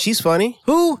 man. She's funny.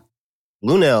 Who?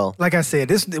 Lunel. Like I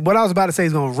said, what I was about to say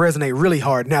is going to resonate really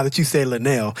hard now that you said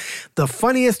Lunel. The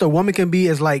funniest a woman can be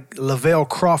is like Lavelle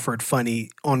Crawford funny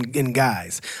in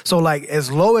guys. So like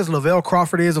as low as Lavelle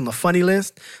Crawford is on the funny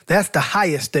list, that's the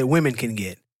highest that women can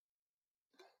get.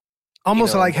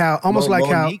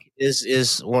 Monique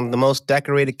is one of the most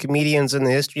decorated comedians in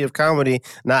the history of comedy,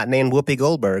 not named Whoopi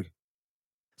Goldberg.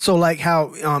 So like how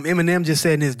Eminem just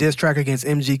said in his diss track against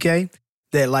MGK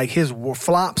that like his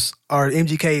flops are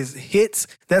MGK's hits.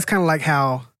 That's kind of like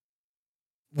how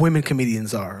women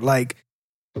comedians are. Like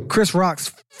Chris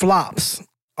Rock's flops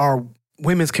are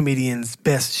women's comedians'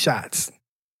 best shots.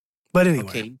 But anyway,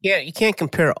 okay, you can't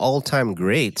compare all-time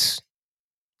greats.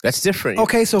 That's different.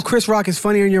 Okay, so Chris Rock is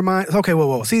funnier in your mind. Okay,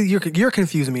 whoa. See, you're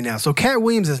confusing me now. So Cat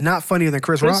Williams is not funnier than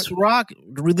Chris Rock? Chris Rock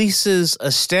releases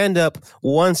a stand-up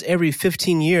once every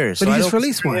 15 years. But he just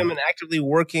released one. Him an actively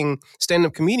working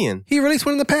stand-up comedian. He released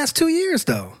one in the past 2 years,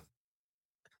 though.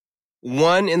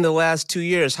 One in the last 2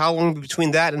 years. How long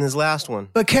between that and his last one?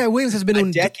 But Cat Williams has been doing...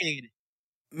 A decade.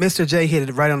 Mr. J hit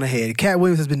it right on the head. Cat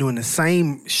Williams has been doing the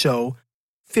same show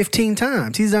 15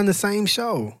 times. He's done the same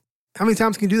show. How many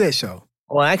times can you do that show?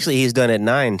 Well, actually, he's done it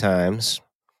 9 times.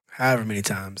 However many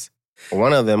times.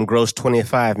 One of them grossed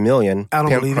 $25 million. I don't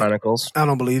believe Chronicles. I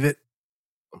don't believe it.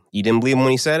 You didn't believe him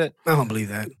when he said it? I don't believe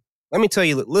that. Let me tell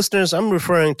you, listeners, I'm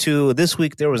referring to this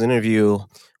week. There was an interview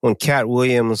when Cat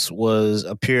Williams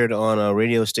appeared on a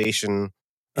radio station.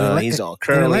 He's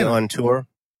currently on tour.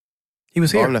 He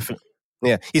was here.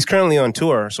 He's currently on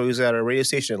tour. So he was at a radio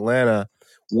station in Atlanta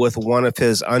with one of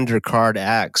his undercard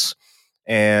acts.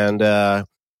 And,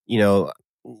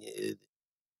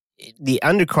 the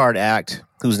undercard act,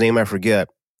 whose name I forget.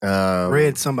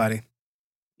 Red somebody.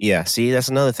 Yeah, see, that's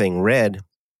another thing. Red,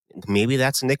 maybe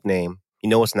that's a nickname. You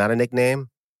know what's not a nickname?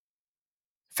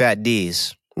 Fat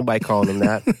D's. Nobody calling him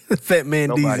that. Fat Man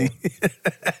Deezy.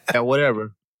 Yeah,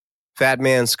 whatever. Fat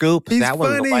Man Scoop. He's that one,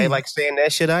 funny. nobody likes saying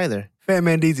that shit either. Fat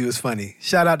Man Deezy was funny.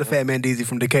 Shout out to Fat Man Deezy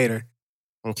from Decatur.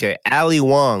 Okay, Ali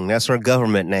Wong. That's her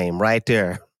government name right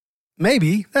there.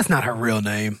 Maybe. That's not her real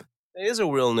name. It is a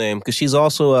real name because she's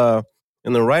also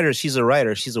in the writer. She's a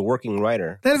writer. She's a working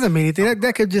writer. That doesn't mean anything.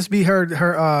 That could just be her.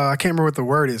 I can't remember what the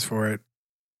word is for it.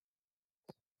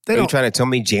 Are you trying to tell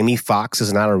me Jamie Foxx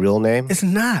is not a real name? It's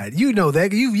not. You know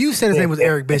that. You said his name was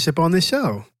Eric Bishop on this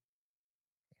show.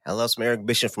 I love some Eric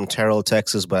Bishop from Terrell,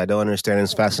 Texas, but I don't understand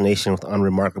his fascination with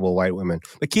unremarkable white women.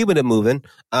 But keeping it moving.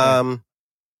 The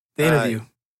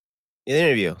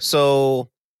interview. So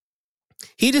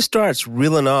he just starts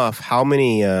reeling off how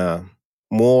many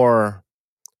more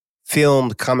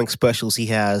filmed comic specials he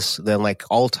has than like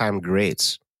all-time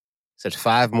greats. He said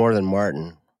 5 more than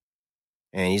Martin.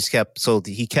 And he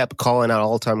kept calling out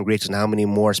all-time greats and how many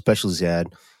more specials he had.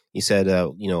 He said,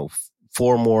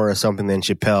 4 more or something than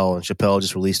Chappelle, and Chappelle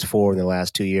just released 4 in the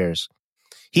last 2 years.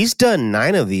 He's done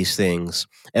 9 of these things,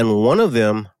 and one of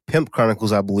them, Pimp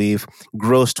Chronicles, I believe,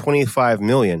 grossed $25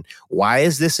 million. Why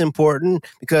is this important?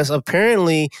 Because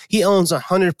apparently he owns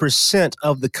 100%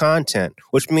 of the content,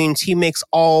 which means he makes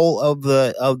all of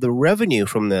the revenue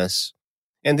from this.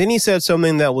 And then he said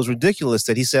something that was ridiculous,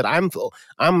 that he said,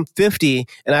 I'm 50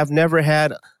 and I've never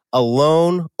had a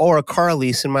loan or a car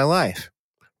lease in my life.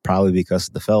 Probably because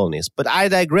of the felonies. But I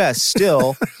digress.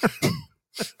 Still,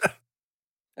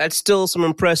 that's still some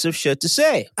impressive shit to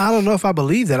say. I don't know if I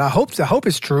believe that. I hope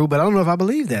it's true, but I don't know if I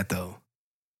believe that, though.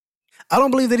 I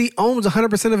don't believe that he owns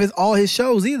 100% of all his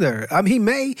shows either. I mean, he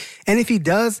may, and if he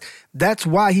does, that's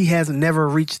why he has never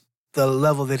reached the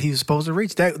level that he was supposed to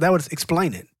reach. That would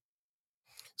explain it.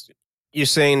 You're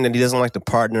saying that he doesn't like to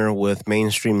partner with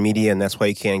mainstream media, and that's why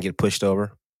he can't get pushed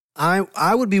over?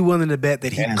 I would be willing to bet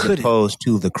that he couldn't. As opposed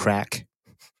to the crack.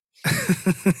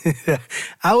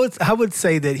 I would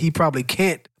say that he probably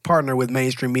can't partner with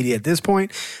mainstream media at this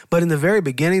point. But in the very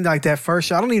beginning, like that first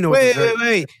show, I don't even know.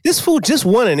 Wait. This fool just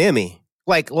won an Emmy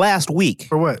like last week.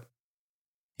 For what?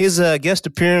 his guest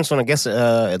appearance on, I guess,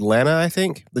 Atlanta, I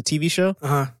think, the TV show.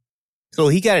 So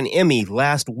he got an Emmy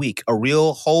last week, a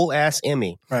real whole ass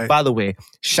Emmy. Right. By the way,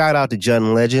 shout out to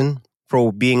John Legend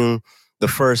for being the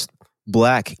first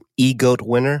black EGOT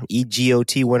winner,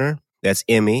 EGOT winner. That's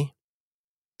Emmy.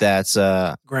 That's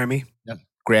Grammy,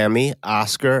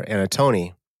 Oscar, and a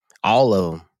Tony. All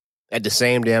of them at the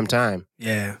same damn time.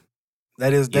 Yeah,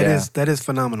 that is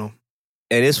phenomenal.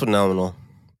 It is phenomenal.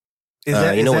 Is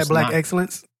that black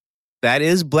excellence? That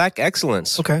is black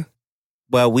excellence. Okay.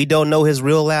 Well, we don't know his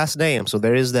real last name, so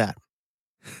there is that.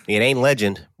 It ain't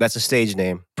Legend. That's a stage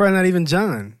name. Probably not even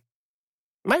John.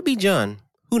 Might be John.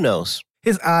 Who knows?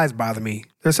 His eyes bother me.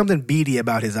 There's something beady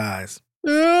about his eyes.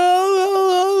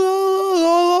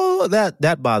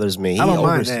 That bothers me. I don't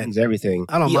mind oversings that. Everything.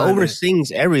 I don't he mind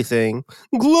oversings everything.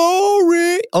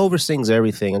 Glory oversings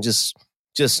everything, and just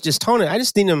tone it. I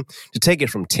just need him to take it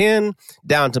from 10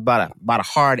 down to about a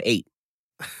hard 8.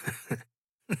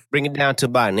 Bring it down to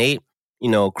about an 8. You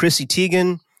know, Chrissy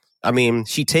Teigen. I mean,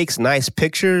 she takes nice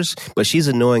pictures, but she's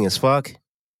annoying as fuck.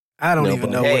 I don't even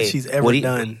know what she's ever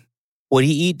done. What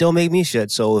he eat don't make me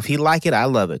shit. So if he like it, I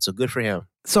love it. So good for him.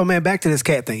 So man, back to this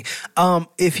cat thing.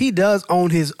 If he does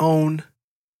own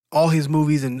all his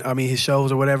movies and his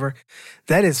shows or whatever,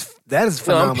 that is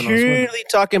phenomenal. I'm purely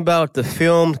talking about the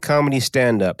filmed comedy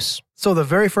stand-ups. So the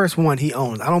very first one he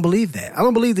owns. I don't believe that. I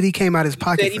don't believe that he came out his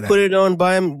pocket. He put it on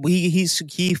by him.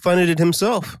 He funded it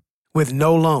himself with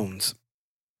no loans.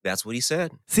 That's what he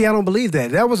said. See, I don't believe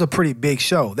that. That was a pretty big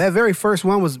show. That very first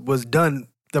one was done.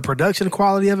 The production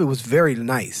quality of it was very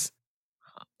nice.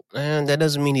 And that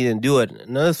doesn't mean he didn't do it.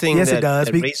 Another thing that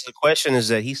raises the question is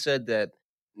that he said that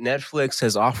Netflix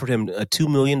has offered him a $2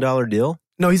 million deal.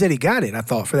 No, he said he got it, I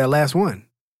thought, for that last one.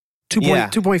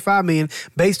 2.5 million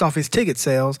based off his ticket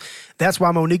sales. That's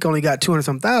why Monique only got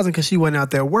 200-some thousand, because she wasn't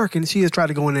out there working. She just tried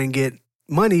to go in there and get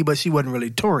money, but she wasn't really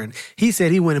touring. He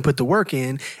said he went and put the work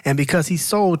in, and because he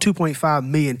sold 2.5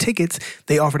 million tickets,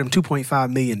 they offered him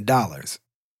 $2.5 million.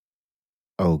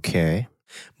 Okay.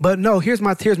 But no, here's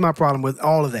my problem with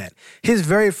all of that. His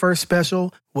very first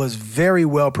special was very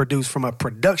well produced from a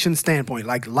production standpoint,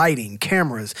 like lighting,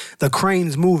 cameras, the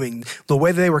cranes moving, the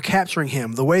way that they were capturing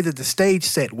him, the way that the stage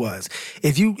set was.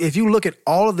 If you look at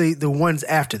all of the ones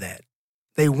after that,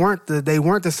 they weren't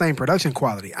the same production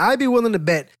quality. I'd be willing to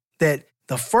bet that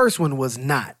the first one was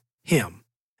not him,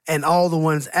 and all the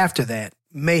ones after that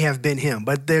may have been him.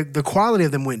 But the quality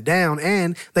of them went down,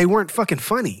 and they weren't fucking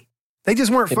funny. They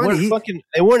just weren't funny.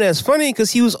 They weren't as funny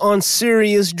because he was on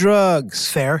serious drugs.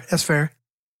 Fair. That's fair.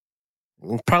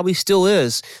 Probably still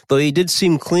is, though he did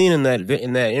seem clean in that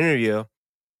interview.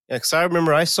 Because I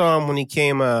remember I saw him when he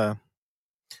came.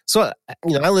 So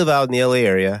I live out in the LA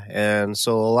area, and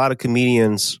so a lot of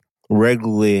comedians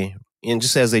regularly, and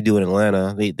just as they do in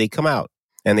Atlanta, they come out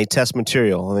and they test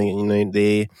material.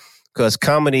 Because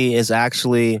comedy is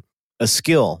actually a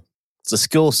skill. It's a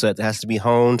skill set that has to be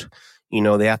honed.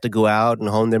 They have to go out and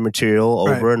hone their material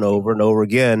over and over and over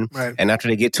again. Right. And after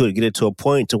they get it to a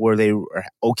point to where they are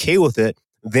okay with it,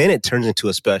 then it turns into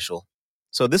a special.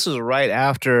 So this was right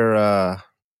after, I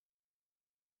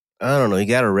don't know, he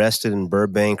got arrested in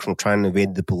Burbank from trying to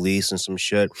evade the police and some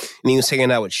shit. And he was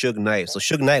hanging out with Suge Knight. So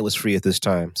Suge Knight was free at this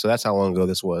time. So that's how long ago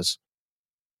this was.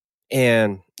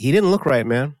 And he didn't look right,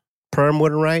 man. Perm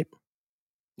wasn't right.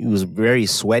 He was very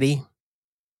sweaty.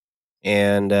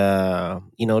 And,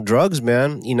 drugs,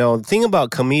 man. The thing about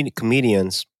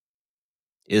comedians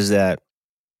is that,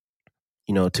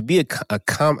 to be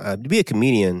a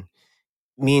comedian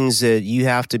means that you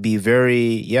have to be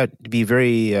very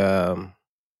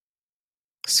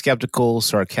skeptical,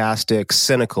 sarcastic,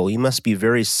 cynical. You must be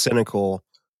very cynical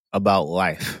about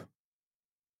life.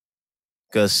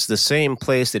 Because the same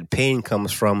place that pain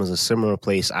comes from is a similar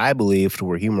place, I believe, to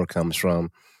where humor comes from.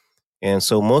 And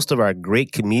so most of our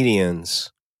great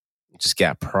comedians just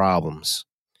got problems.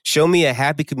 Show me a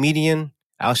happy comedian,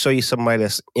 I'll show you somebody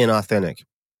that's inauthentic.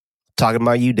 Talking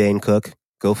about you, Dane Cook.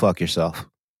 Go fuck yourself.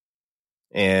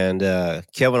 And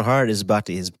Kevin Hart is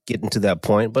getting to that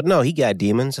point. But no, he got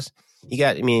demons. He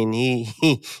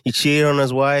cheated on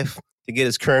his wife to get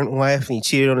his current wife. And he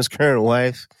cheated on his current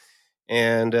wife.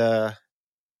 And,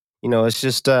 it's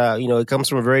just, it comes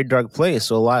from a very dark place.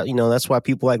 So a lot, that's why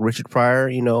people like Richard Pryor,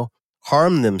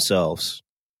 harm themselves.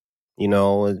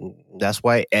 That's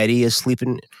why Eddie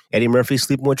Murphy's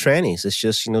sleeping with trannies. It's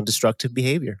just, destructive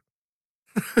behavior.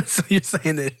 So you're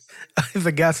saying that if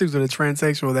a guy sleeps with a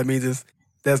transsexual, that means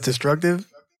that's destructive?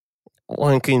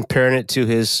 One comparing it to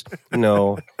his,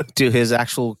 to his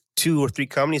actual 2 or 3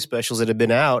 comedy specials that have been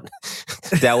out,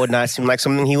 that would not seem like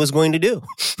something he was going to do.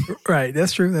 Right.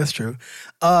 That's true.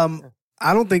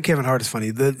 I don't think Kevin Hart is funny.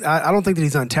 I don't think that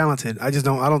he's untalented.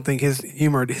 I don't think his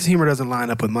humor doesn't line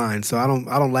up with mine. So I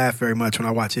don't laugh very much when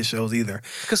I watch his shows either.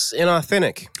 Because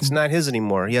inauthentic. It's not his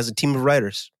anymore. He has a team of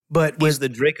writers. But He's the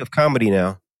Drake of comedy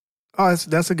now. Oh,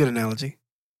 that's a good analogy.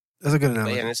 That's a good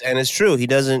analogy. And it's true. He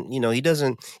doesn't.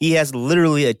 He has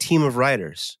literally a team of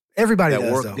writers. Everybody that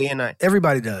does, work though. day and night.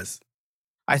 Everybody does.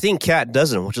 I think Cat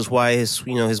doesn't, which is why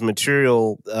his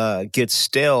material gets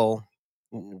stale,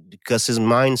 because his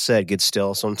mindset gets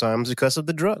stale sometimes because of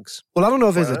the drugs. Well, I don't know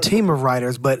if there's a team of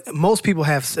writers, but most people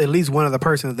have at least one other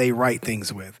person that they write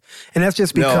things with. And that's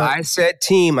just because... No, I said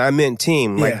team. I meant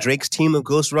team. Yeah. Like Drake's team of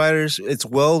ghostwriters, it's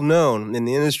well known in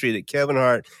the industry that Kevin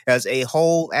Hart has a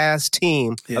whole-ass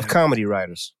team of comedy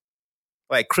writers.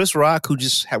 Like Chris Rock, who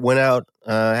just went out,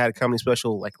 had a comedy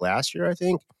special like last year, I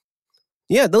think.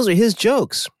 Yeah, those are his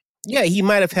jokes. Yeah, he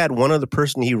might have had one other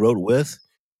person he wrote with.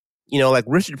 Like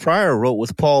Richard Pryor wrote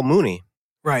with Paul Mooney.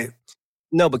 Right.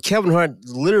 No, but Kevin Hart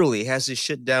literally has his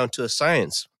shit down to a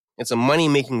science. It's a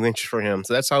money-making venture for him.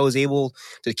 So that's how I was able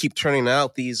to keep turning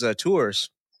out these tours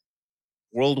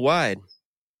worldwide.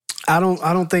 I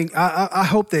don't think I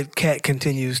hope that Cat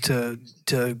continues to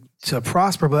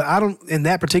prosper, but I don't. In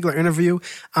that particular interview,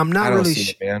 I'm not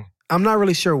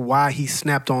really sure why he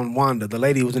snapped on Wanda, the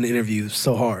lady who was in the interview,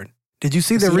 so hard. Did you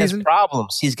see the reason? He has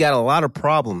problems. He's got a lot of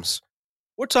problems.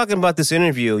 We're talking about this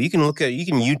interview. You can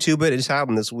YouTube it. It just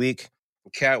happened this week.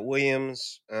 Cat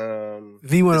Williams.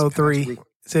 V103. It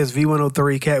says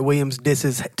V103, Cat Williams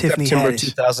disses Tiffany September Haddish.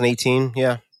 2018,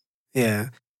 yeah. Yeah.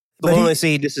 The one they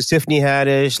say this is Tiffany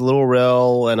Haddish, Lil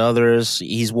Rel, and others.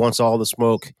 He wants all the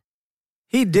smoke.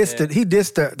 He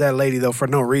dissed that lady, though, for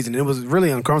no reason. It was really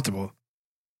uncomfortable.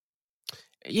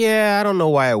 Yeah, I don't know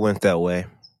why it went that way.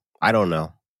 I don't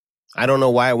know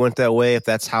why it went that way, if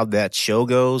that's how that show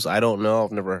goes. I don't know.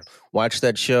 I've never watched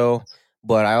that show.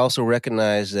 But I also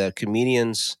recognize that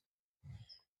comedians,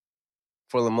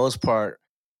 for the most part,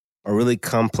 are really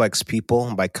complex people.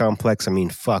 And by complex, I mean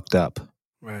fucked up.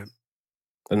 Right.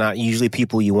 They're not usually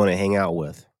people you want to hang out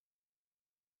with.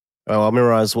 I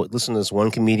remember I was listening to this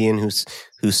one comedian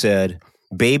who said,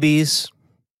 babies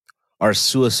are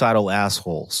suicidal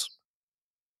assholes.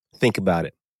 Think about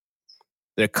it.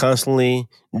 They're constantly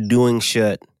doing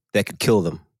shit that could kill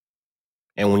them.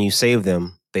 And when you save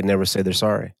them, they never say they're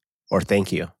sorry or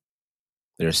thank you.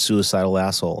 They're suicidal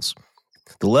assholes.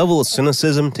 The level of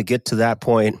cynicism to get to that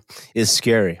point is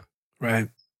scary. Right.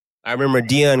 I remember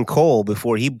Dion Cole,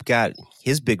 before he got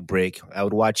his big break, I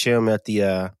would watch him at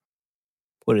the,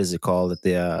 what is it called? At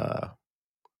the,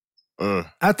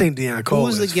 I think Dion Cole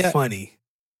is funny.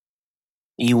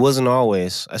 He wasn't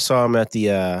always. I saw him at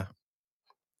the,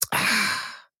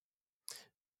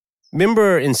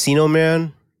 remember Encino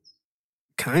Man?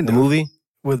 Kind of. The movie?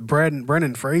 With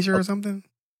Brendan Fraser or something?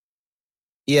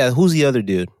 Yeah, who's the other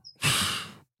dude?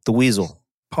 The Weasel.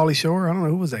 Pauly Shore? I don't know.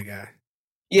 Who was that guy?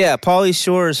 Yeah, Pauly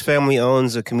Shore's family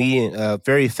owns a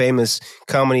very famous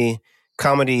comedy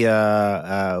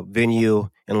venue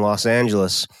in Los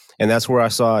Angeles. And that's where I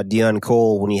saw Dion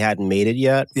Cole when he hadn't made it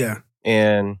yet. Yeah.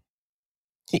 And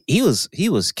he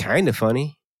was kind of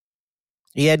funny.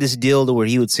 He had this deal to where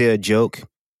he would say a joke,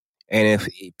 and if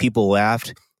people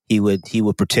laughed, he would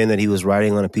pretend that he was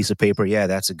writing on a piece of paper, yeah,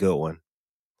 that's a good one.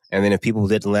 And then if people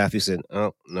didn't laugh, he said,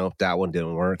 oh, no, that one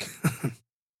didn't work.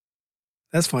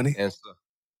 That's funny. And so,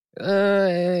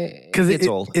 because it gets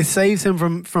old. It saves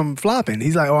him from flopping.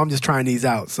 He's like, oh, I'm just trying these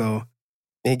out. So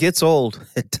it gets old.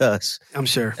 It does. I'm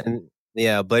sure. And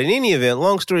yeah, but in any event,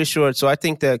 long story short, so I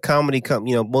think that comedy,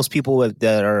 most people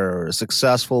that are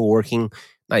successful working,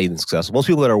 not even successful, most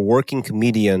people that are working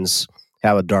comedians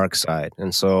have a dark side.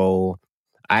 And so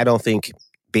I don't think,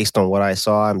 based on what I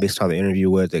saw and based on the interview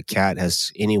with, that Cat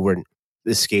has anywhere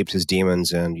escaped his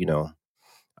demons. And,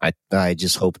 I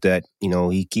just hope that,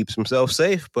 he keeps himself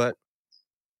safe, but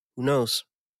who knows?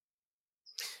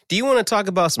 Do you want to talk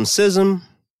about some schism,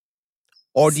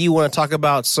 or do you want to talk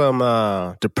about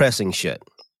some depressing shit?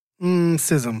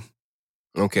 Schism.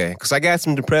 Okay, because I got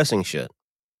some depressing shit.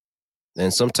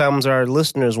 And sometimes our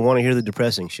listeners want to hear the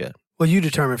depressing shit. Well, you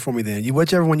determine for me then.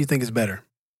 Whichever one you think is better.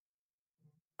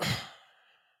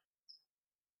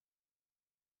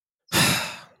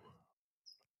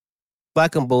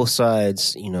 Black on Both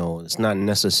Sides, it's not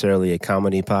necessarily a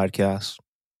comedy podcast.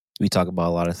 We talk about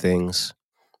a lot of things.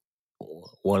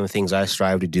 One of the things I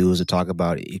strive to do is to talk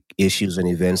about issues and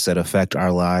events that affect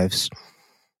our lives.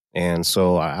 And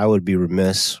so I would be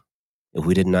remiss if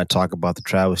we did not talk about the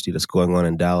travesty that's going on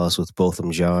in Dallas with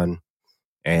Botham Jean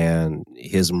and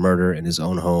his murder in his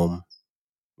own home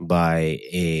by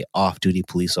a off-duty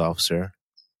police officer.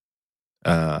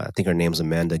 I think her name's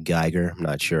Amanda Geiger. I'm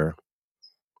not sure.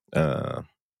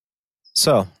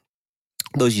 So,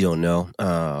 those you don't know,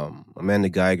 Amanda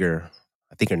Geiger,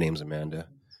 I think her name's Amanda,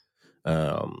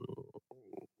 um,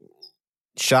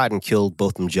 shot and killed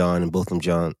Botham Jean and Botham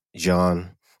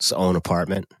Jean's own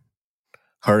apartment.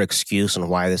 Her excuse on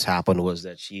why this happened was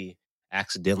that she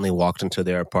accidentally walked into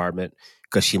their apartment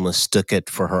because she mistook it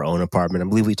for her own apartment. I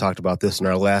believe we talked about this in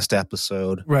our last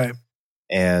episode. Right.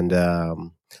 And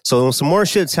so some more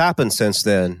shit's happened since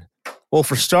then. Well,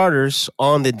 for starters,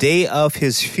 on the day of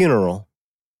his funeral,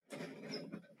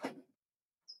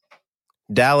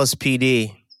 Dallas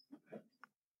PD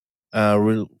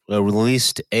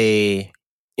released a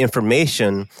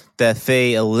information that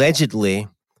they allegedly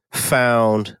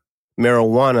found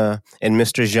marijuana in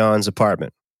Mr. Jean's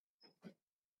apartment.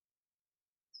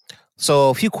 So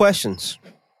a few questions.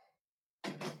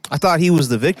 I thought he was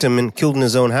the victim and killed in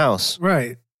his own house.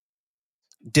 Right.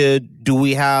 Do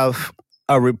we have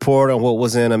a report on what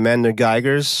was in Amanda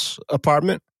Geiger's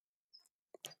apartment?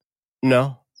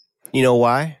 No. You know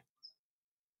why?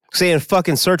 Saying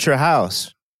fucking search her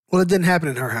house. Well, it didn't happen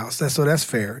in her house. That's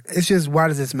fair. It's just, why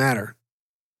does this matter?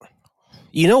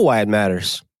 You know why it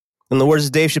matters. In the words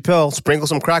of Dave Chappelle, sprinkle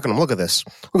some crack on him. Look at this.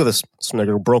 Look at this. This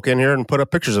nigger broke in here and put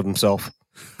up pictures of himself.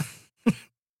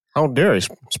 How dare he?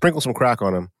 Sprinkle some crack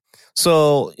on him.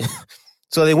 So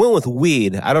they went with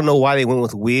weed. I don't know why they went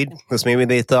with weed, because maybe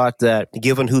they thought that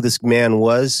given who this man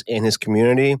was in his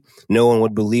community, no one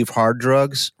would believe hard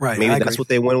drugs. Right. Maybe that's what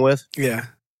they went with. Yeah.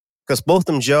 Because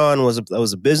Botham Jean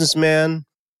was a businessman.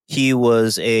 He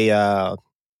was a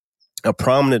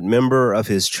prominent member of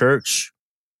his church,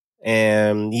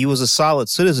 and he was a solid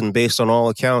citizen based on all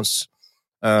accounts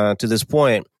to this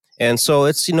point. And so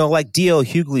it's, like D.L.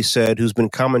 Hughley said, who's been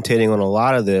commentating on a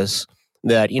lot of this,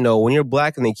 that, when you're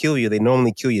black and they kill you, they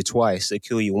normally kill you twice. They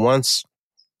kill you once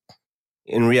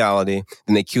in reality,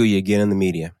 then they kill you again in the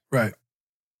media. Right.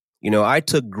 I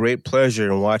took great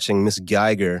pleasure in watching Miss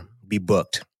Geiger be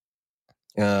booked.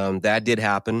 That did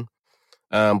happen.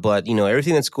 But,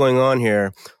 everything that's going on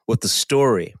here with the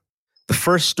story, the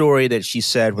first story that she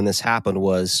said when this happened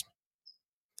was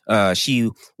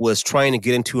she was trying to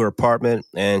get into her apartment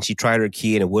and she tried her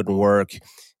key and it wouldn't work.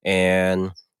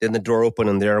 And then the door opened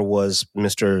and there was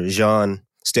Mr. Jean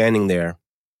standing there.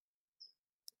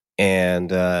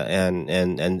 And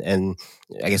I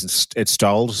guess it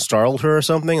startled her or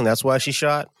something, and that's why she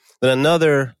shot. Then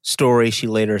another story she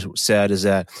later said is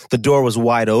that the door was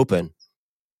wide open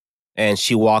and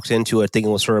she walked into it thinking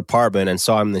it was her apartment and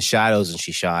saw him in the shadows and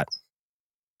she shot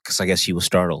because I guess she was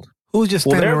startled. Who's just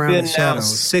standing around in the shadows? There have been now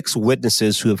 6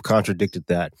 witnesses who have contradicted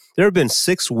that. There have been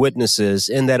 6 witnesses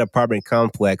in that apartment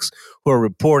complex who are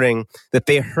reporting that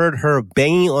they heard her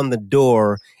banging on the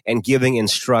door and giving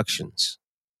instructions.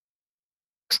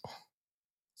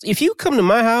 If you come to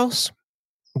my house,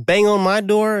 bang on my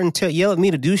door and yell at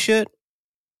me to do shit,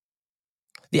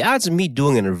 the odds of me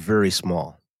doing it are very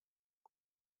small.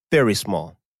 Very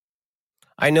small.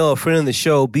 I know a friend of the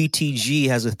show, BTG,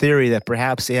 has a theory that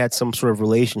perhaps they had some sort of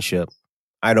relationship.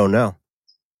 I don't know.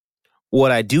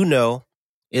 What I do know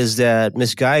is that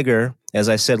Miss Geiger, as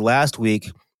I said last week,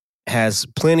 has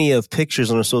plenty of pictures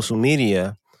on her social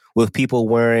media with people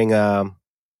wearing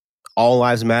All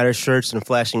Lives Matter shirts and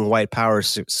flashing white power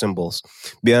symbols.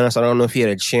 Be honest, I don't know if you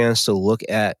had a chance to look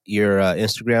at your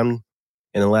Instagram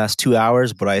in the last 2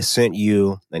 hours, but I sent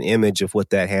you an image of what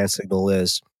that hand signal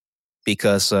is.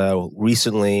 Because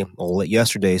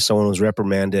yesterday, someone was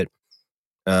reprimanded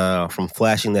from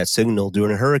flashing that signal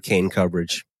during hurricane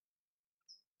coverage.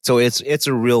 So it's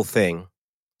a real thing.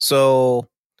 So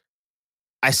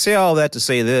I say all that to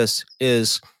say this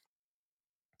is,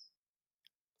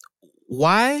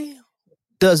 why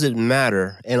does it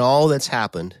matter in all that's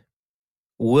happened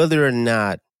whether or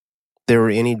not there were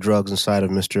any drugs inside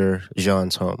of Mr.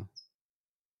 Jean's home?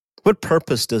 What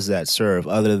purpose does that serve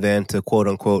other than to, quote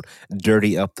unquote,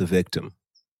 dirty up the victim?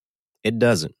 It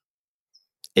doesn't.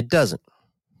 It doesn't.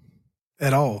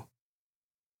 At all.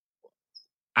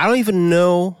 I don't even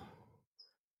know.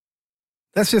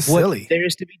 That's just what silly. There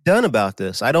is to be done about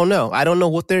this. I don't know. I don't know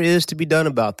what there is to be done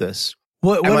about this.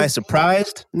 Am I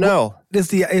surprised? No. Is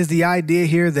the idea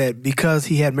here that because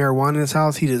he had marijuana in his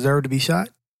house, he deserved to be shot?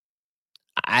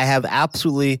 I have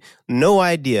absolutely no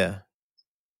idea.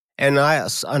 And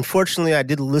unfortunately, I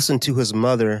did listen to his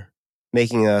mother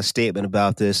making a statement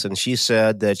about this, and she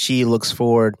said that she looks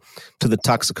forward to the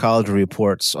toxicology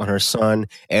reports on her son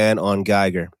and on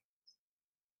Geiger.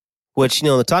 Which,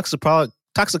 the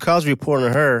toxicology report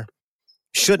on her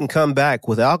shouldn't come back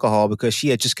with alcohol because she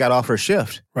had just got off her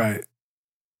shift. Right.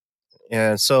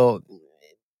 And so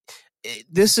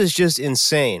this is just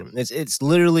insane. It's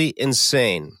literally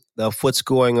insane of what's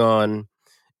going on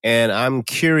And I'm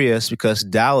curious because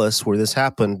Dallas, where this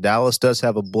happened, Dallas does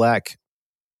have a black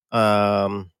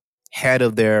head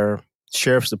of their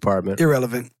sheriff's department.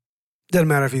 Irrelevant. Doesn't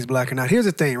matter if he's black or not. Here's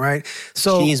the thing, right?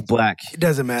 So she's black. It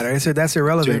doesn't matter. That's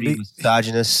irrelevant. Dirty,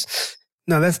 misogynist.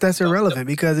 No, that's irrelevant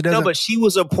because it doesn't. No, but she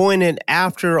was appointed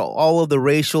after all of the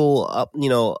racial,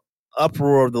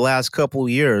 uproar of the last couple of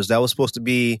years. That was supposed to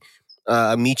be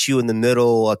a meet you in the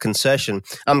middle concession.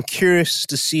 I'm curious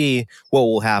to see what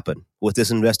will happen with this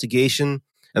investigation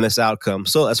and this outcome.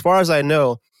 So, as far as I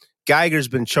know, Geiger's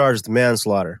been charged with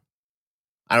manslaughter.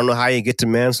 I don't know how you get to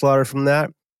manslaughter from that.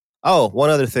 Oh, one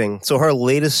other thing. So her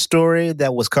latest story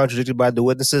that was contradicted by the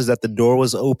witnesses that the door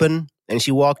was open and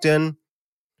she walked in.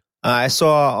 I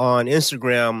saw on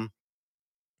Instagram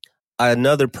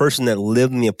another person that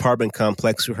lived in the apartment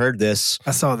complex who heard this.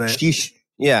 I saw that.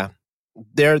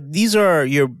 These are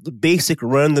your basic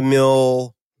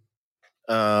run-of-the-mill,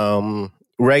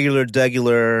 regular,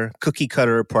 degular,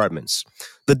 cookie-cutter apartments.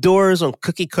 The doors on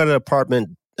cookie-cutter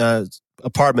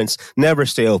apartments never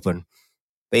stay open.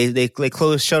 They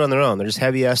close shut on their own. They're just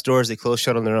heavy-ass doors. They close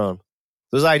shut on their own.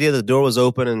 This idea the door was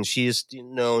open and she just,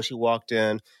 she walked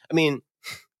in. I mean,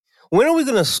 when are we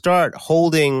going to start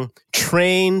holding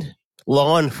trained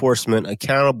law enforcement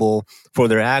accountable for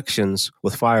their actions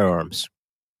with firearms?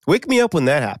 Wake me up when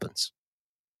that happens.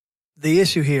 The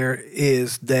issue here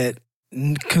is that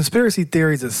conspiracy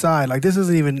theories aside, like this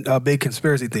isn't even a big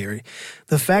conspiracy theory.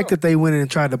 The fact that they went in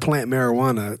and tried to plant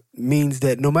marijuana means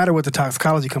that no matter what the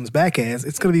toxicology comes back as,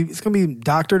 it's gonna be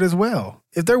doctored as well.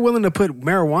 If they're willing to put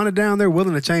marijuana down, they're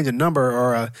willing to change a number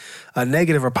or a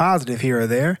negative or positive here or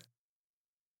there.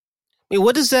 I mean,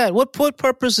 what is that? What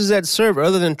purpose does that serve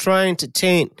other than trying to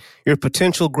taint your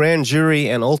potential grand jury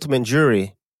and ultimate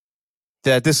jury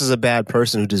that this is a bad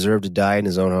person who deserved to die in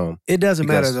his own home? It doesn't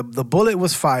matter. The bullet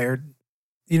was fired.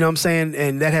 You know what I'm saying?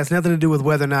 And that has nothing to do with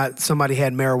whether or not somebody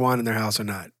had marijuana in their house or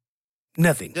not.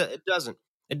 Nothing. It doesn't.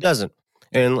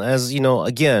 And as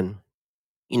again,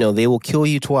 they will kill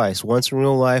you twice. Once in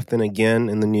real life, then again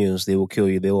in the news, they will kill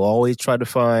you. They will always try to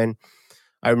find.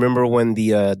 I remember when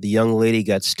the young lady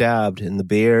got stabbed in the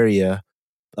Bay Area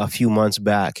a few months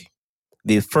back.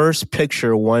 The first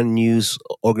picture one news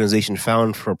organization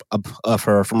found of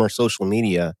her from her social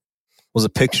media was a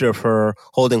picture of her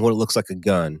holding what looks like a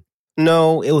gun.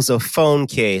 No, it was a phone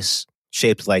case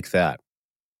shaped like that.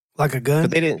 Like a gun?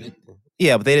 But they didn't.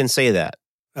 Yeah, but they didn't say that.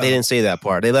 They didn't say that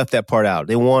part. They left that part out.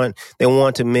 They want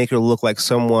to make her look like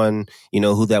someone,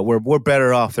 who that we're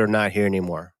better off they're not here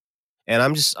anymore. And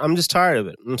I'm just tired of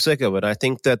it. I'm sick of it. I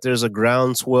think that there's a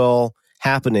groundswell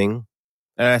happening,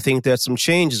 and I think that some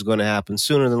change is going to happen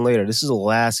sooner than later. This is the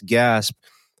last gasp,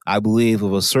 I believe,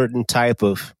 of a certain type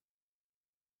of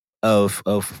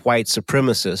white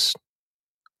supremacists.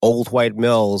 Old white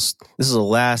males. This is the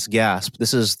last gasp.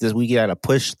 We got to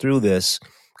push through this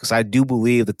because I do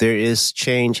believe that there is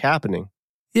change happening.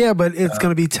 Yeah, but it's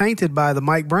going to be tainted by the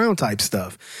Mike Brown type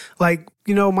stuff. Like,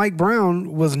 Mike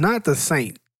Brown was not the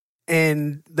saint,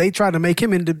 and they tried to make him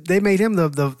they made him the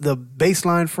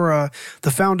baseline for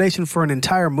the foundation for an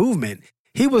entire movement.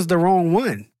 He was the wrong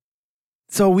one.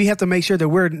 So we have to make sure that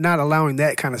we're not allowing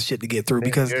that kind of shit to get through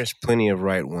because there's plenty of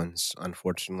right ones,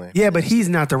 unfortunately. Yeah, but he's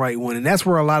not the right one, and that's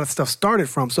where a lot of stuff started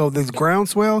from. So this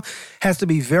groundswell has to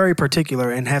be very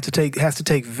particular and they have to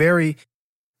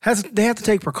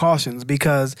take precautions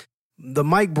because the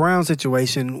Mike Brown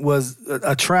situation was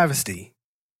a travesty.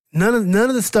 None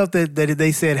of the stuff that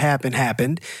they said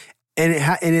happened. And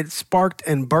it sparked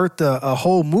and birthed a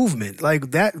whole movement.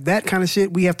 Like that kind of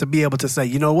shit, we have to be able to say,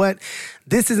 you know what?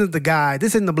 This isn't the guy,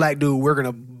 this isn't the black dude we're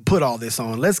going to put all this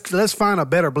on. Let's find a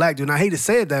better black dude. And I hate to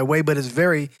say it that way, but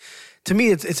to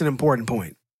me, it's an important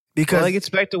point. Because it gets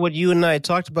back to what you and I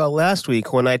talked about last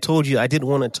week when I told you I didn't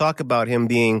want to talk about him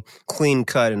being clean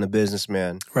cut and a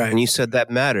businessman. Right. And you said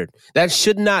that mattered. That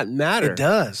should not matter. It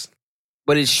does.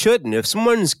 But it shouldn't. If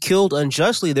someone's killed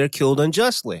unjustly, they're killed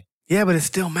unjustly. Yeah, but it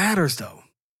still matters, though.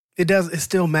 It does. It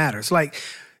still matters. Like,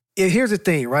 here's the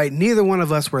thing, right? Neither one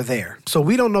of us were there. So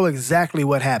we don't know exactly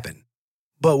what happened.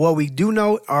 But what we do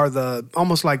know are the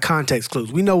almost like context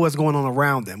clues. We know what's going on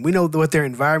around them. We know what their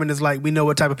environment is like. We know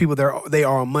what type of people they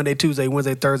are on Monday, Tuesday,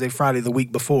 Wednesday, Thursday, Friday, the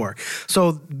week before.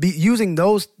 So using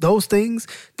those things,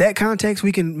 that context,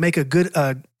 we can make a good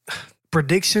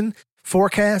prediction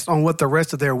forecast on what the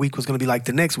rest of their week was going to be like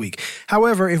the next week.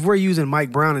 However, if we're using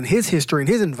Mike Brown and his history and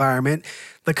his environment,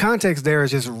 the context there is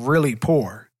just really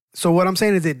poor. So what I'm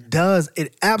saying is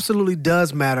it absolutely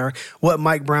does matter what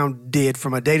Mike Brown did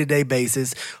from a day-to-day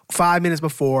basis, 5 minutes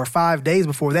before, 5 days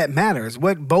before, that matters.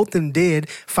 What both of them did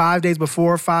 5 days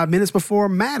before, 5 minutes before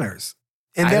matters.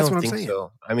 And I that's don't what I'm think saying.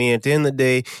 so. I mean, at the end of the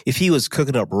day, if he was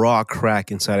cooking up raw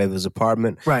crack inside of his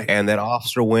apartment, Right. and that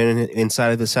officer went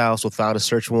inside of his house without a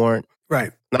search warrant,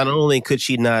 Right. not only could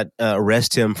she not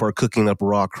arrest him for cooking up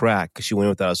raw crack because she went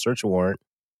without a search warrant,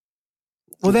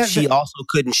 Well, she also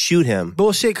couldn't shoot him.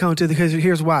 Bullshit, Kunta, because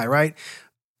here's why, right?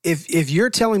 If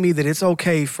you're telling me that it's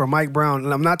okay for Mike Brown,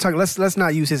 and I'm not talking, let's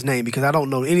not use his name because I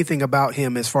don't know anything about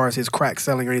him as far as his crack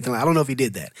selling or anything. I don't know if he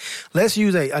did that. Let's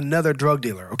use another drug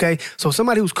dealer, okay? So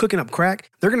somebody who's cooking up crack,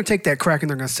 they're going to take that crack and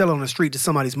they're going to sell it on the street to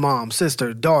somebody's mom,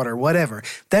 sister, daughter, whatever.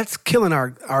 That's killing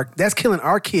our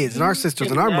kids and our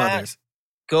sisters and our mothers.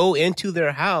 Go into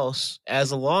their house as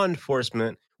a law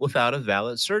enforcement without a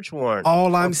valid search warrant.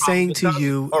 All I'm saying to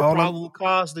you, or probable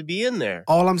cause to be in there.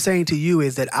 All I'm saying to you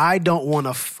is that I don't want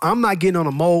to. I'm not getting on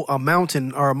a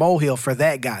mountain or a molehill for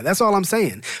that guy. That's all I'm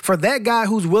saying. For that guy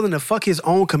who's willing to fuck his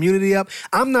own community up,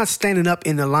 I'm not standing up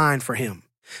in the line for him.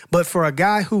 But for a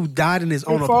guy who died in his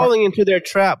own apartment, you're falling into their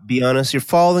trap. Be honest, you're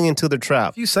falling into the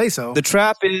trap. If you say so. The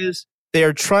trap is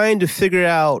they're trying to figure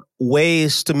out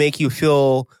ways to make you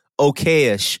feel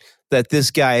okayish. That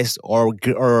this guy is,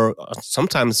 or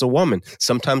sometimes it's a woman,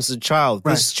 sometimes it's a child.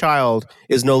 Right. This child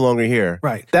is no longer here.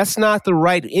 Right. That's not the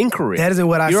right inquiry. That isn't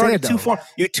what I said, though.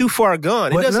 You're too far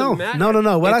gone. It doesn't matter.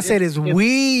 No. What I said is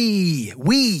we,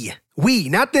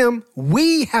 not them,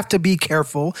 we have to be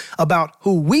careful about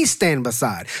who we stand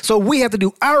beside. So we have to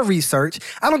do our research.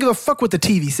 I don't give a fuck what the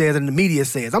TV says and the media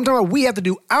says. I'm talking about we have to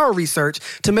do our research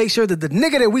to make sure that the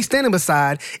nigga that we standing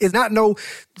beside is not no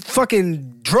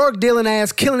fucking drug dealing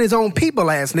ass, killing his own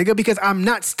people ass nigga, because I'm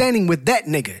not standing with that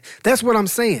nigga. That's what I'm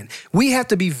saying. We have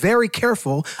to be very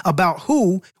careful about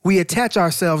who we attach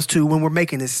ourselves to when we're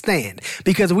making this stand.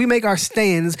 Because if we make our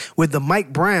stands with the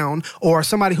Mike Brown or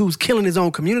somebody who's killing his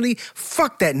own community,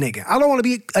 fuck that nigga. I don't want to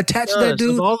be attached to that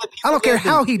dude. I don't care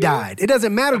how he died. It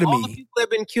doesn't matter to me. All the people that have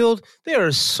been killed, there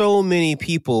are so many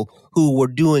people who were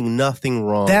doing nothing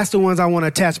wrong. That's the ones I want to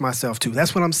attach myself to.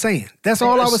 That's what I'm saying. That's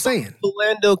all I was saying.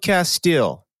 Philando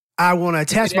Castile. I want to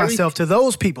attach myself to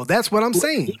those people. That's what I'm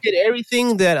saying. He did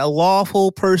everything that a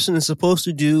lawful person is supposed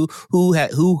to do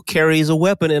who carries a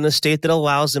weapon in a state that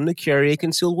allows them to carry a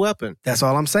concealed weapon. That's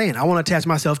all I'm saying. I want to attach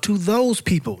myself to those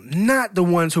people, not the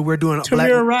ones who we're doing.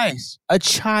 Tamir Rice, a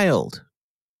child.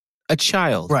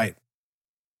 Right.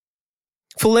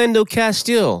 Philando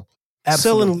Castile.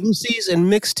 Absolutely. Selling Lucy's and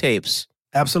mixtapes.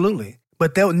 Absolutely.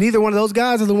 But neither one of those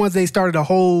guys are the ones they started a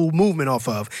whole movement off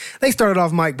of. They started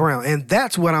off Mike Brown. And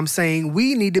that's what I'm saying.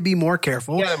 We need to be more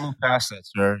careful. You got to move past that,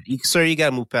 sir. You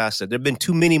got to move past that. There have been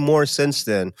too many more since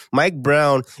then. Mike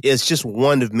Brown is just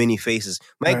one of many faces.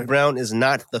 Mike Brown is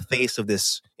not the face of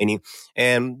this.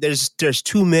 And there's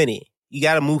too many. You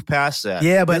got to move past that.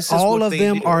 Yeah, but all of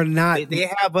them are not. They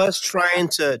have us trying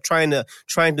to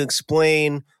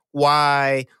explain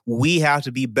why we have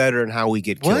to be better in how we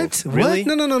get killed. What? Really?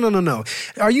 What? No.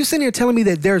 Are you sitting here telling me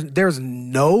that there's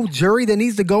no jury that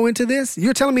needs to go into this?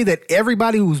 You're telling me that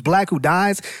everybody who's black who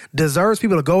dies deserves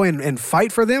people to go in and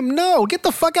fight for them? No, get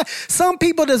the fuck out. Some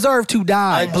people deserve to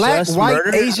die. Unjust Black,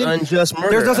 murder, white, Asian. unjust murder.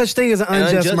 There's no such thing as an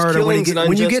unjust murder.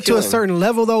 When you get to a killing. certain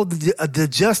level, though, the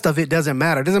just of it doesn't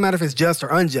matter. It doesn't matter if it's just or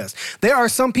unjust. There are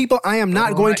some people I am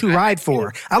not going to ride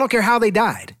for. I don't care how they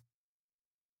died.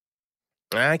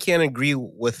 I can't agree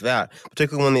with that,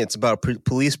 particularly when it's about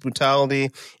police brutality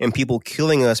and people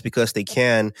killing us because they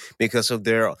can, because of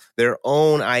their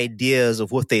own ideas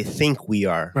of what they think we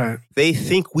are. Right. They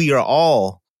think we are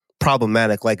all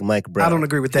problematic like Mike Brown. I don't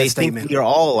agree with that statement. Think we are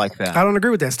all like that. I don't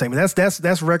agree with that statement.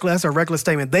 That's reckless. That's a reckless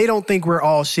statement. They don't think we're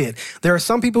all shit. There are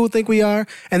some people who think we are,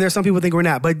 and there's some people who think we're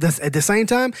not. But at the same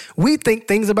time, we think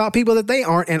things about people that they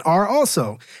aren't and are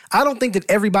also. I don't think that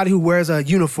everybody who wears a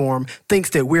uniform thinks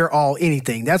that we're all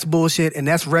anything. That's bullshit, and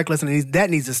that's reckless, and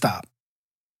that needs to stop.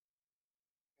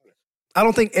 I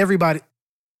don't think everybody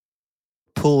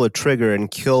pull a trigger and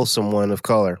kill someone of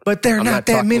color. But there are not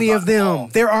that many of them.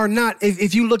 There are not.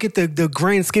 If you look at the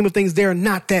grand scheme of things, there are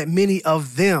not that many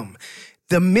of them.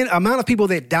 The amount of people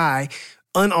that die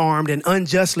unarmed and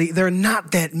unjustly, there are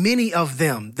not that many of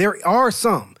them. There are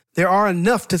some. There are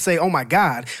enough to say, oh my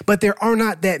God, but there are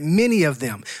not that many of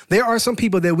them. There are some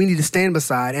people that we need to stand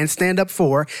beside and stand up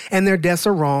for, and their deaths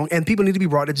are wrong, and people need to be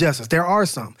brought to justice. There are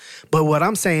some. But what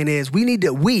I'm saying is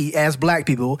we as black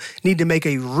people need to make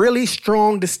a really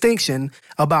strong distinction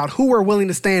about who we're willing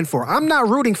to stand for. I'm not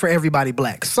rooting for everybody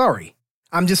black. Sorry.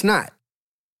 I'm just not.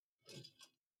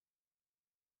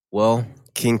 Well,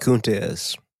 King Kunta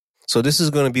is. So this is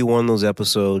going to be one of those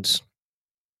episodes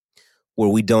where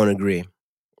we don't agree.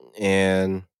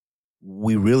 And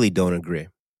we really don't agree.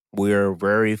 We're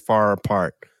very far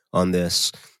apart on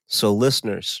this. So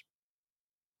listeners,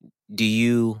 do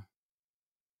you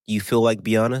Do you feel like,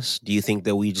 be honest? Do you think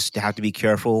that we just have to be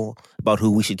careful about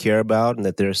who we should care about, and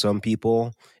that there are some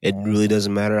people it really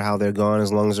doesn't matter how they're gone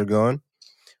as long as they're gone?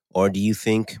 Or do you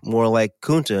think more like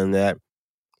Kunta, in that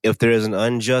if there is an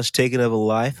unjust taking of a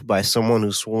life by someone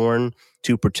who's sworn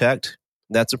to protect,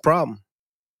 that's a problem?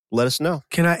 Let us know.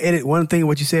 Can I edit one thing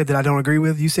what you said that I don't agree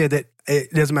with? You said that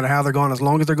it doesn't matter how they're gone as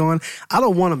long as they're gone. I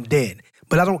don't want them dead,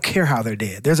 but I don't care how they're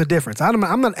dead. There's a difference. I'm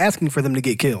not asking for them to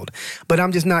get killed, but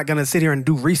I'm just not going to sit here and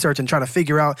do research and try to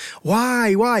figure out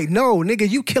why. No, nigga,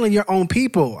 you killing your own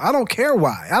people. I don't care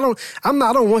why. I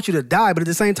don't want you to die, but at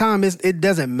the same time, it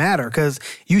doesn't matter because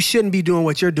you shouldn't be doing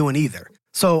what you're doing either.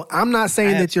 So I'm not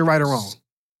saying that you're right or wrong.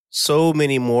 So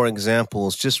many more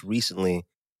examples just recently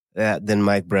than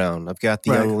Mike Brown. I've got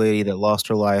the young lady that lost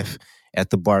her life at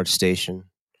the BART station.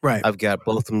 Right. I've got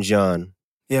Botham Jean.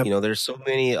 Yep. There's so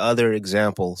many other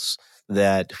examples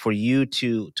that for you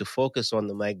to focus on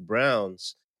the Mike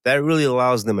Browns, that really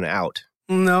allows them an out.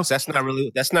 No. So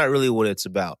that's not really what it's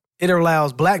about. It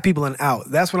allows black people an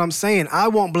out. That's what I'm saying. I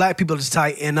want black people to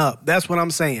tighten up. That's what I'm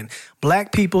saying.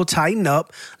 Black people tighten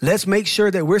up. Let's make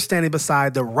sure that we're standing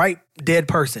beside the right dead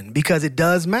person because it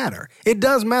does matter. It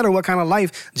does matter what kind of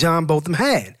life John Botham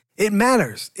had. It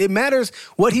matters. It matters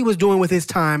what he was doing with his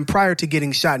time prior to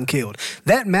getting shot and killed.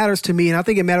 That matters to me, and I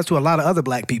think it matters to a lot of other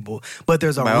black people. But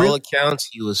there's By all accounts,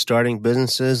 he was starting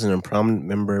businesses and a prominent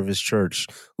member of his church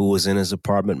who was in his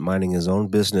apartment minding his own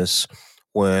business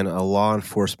when a law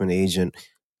enforcement agent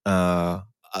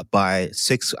by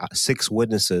six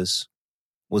witnesses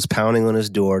was pounding on his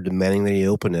door, demanding that he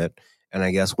open it. And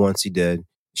I guess once he did,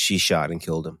 she shot and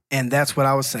killed him. And that's what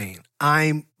I was saying.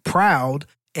 I'm proud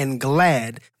and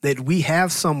glad that we have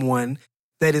someone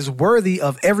that is worthy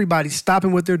of everybody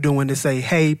stopping what they're doing to say,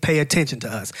 hey, pay attention to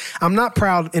us. I'm not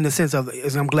proud in the sense of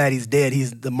I'm glad he's dead.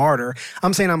 He's the martyr.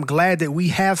 I'm saying I'm glad that we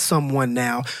have someone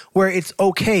now where it's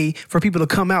okay for people to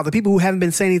come out. The people who haven't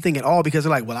been saying anything at all because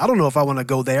they're like, well, I don't know if I want to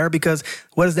go there because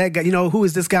what is that guy? Who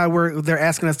is this guy where they're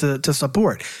asking us to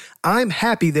support? I'm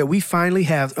happy that we finally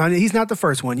have, he's not the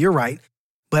first one. You're right.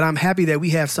 But I'm happy that we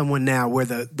have someone now where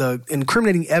the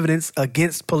incriminating evidence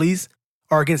against police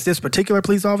or against this particular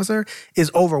police officer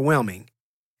is overwhelming.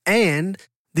 And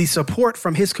the support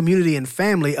from his community and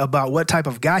family about what type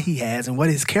of guy he has and what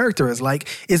his character is like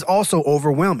is also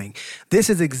overwhelming. This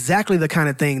is exactly the kind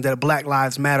of thing that a Black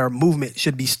Lives Matter movement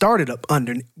should be started up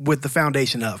under with the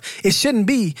foundation of. It shouldn't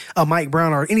be a Mike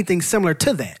Brown or anything similar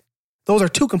to that. Those are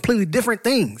two completely different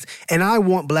things. And I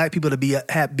want black people to be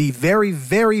very,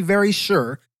 very, very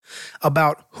sure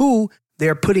about who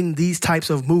they're putting these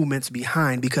types of movements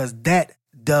behind because that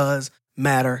does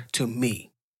matter to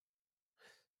me.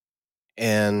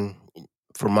 And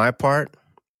for my part,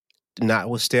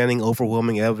 notwithstanding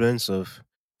overwhelming evidence of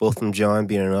Botham Jean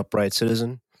being an upright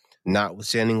citizen,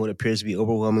 notwithstanding what appears to be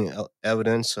overwhelming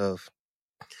evidence of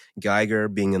Geiger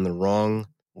being in the wrong,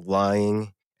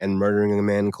 lying, and murdering a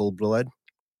man in cold blood,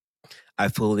 I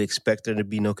fully expect there to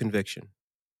be no conviction.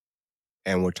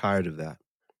 And we're tired of that.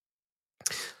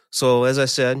 So, as I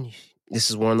said, this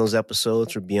is one of those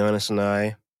episodes where Be Honest and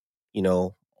I,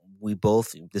 we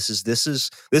both, this is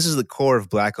the core of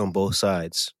Black on Both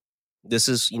Sides. This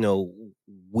is,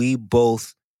 we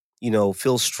both,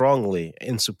 feel strongly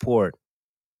in support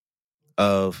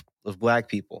of Black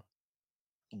people.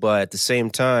 But at the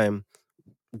same time,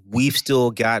 we've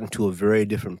still gotten to a very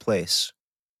different place.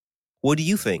 What do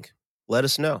you think? Let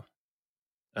us know.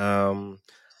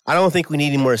 I don't think we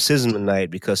need any more schism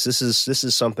tonight because this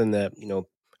is something that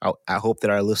I hope that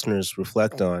our listeners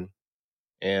reflect on,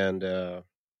 and I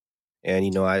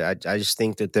just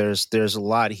think that there's a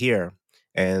lot here,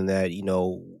 and that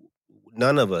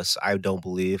none of us, I don't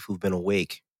believe, who've been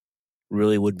awake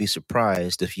really would be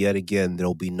surprised if yet again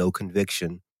there'll be no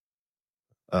conviction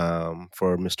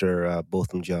for Mr.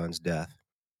 Botham Jean's death,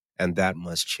 and that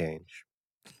must change.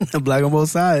 Black on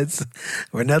Both Sides,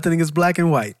 where nothing is black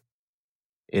and white.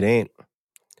 It ain't.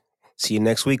 See you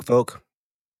next week, folk.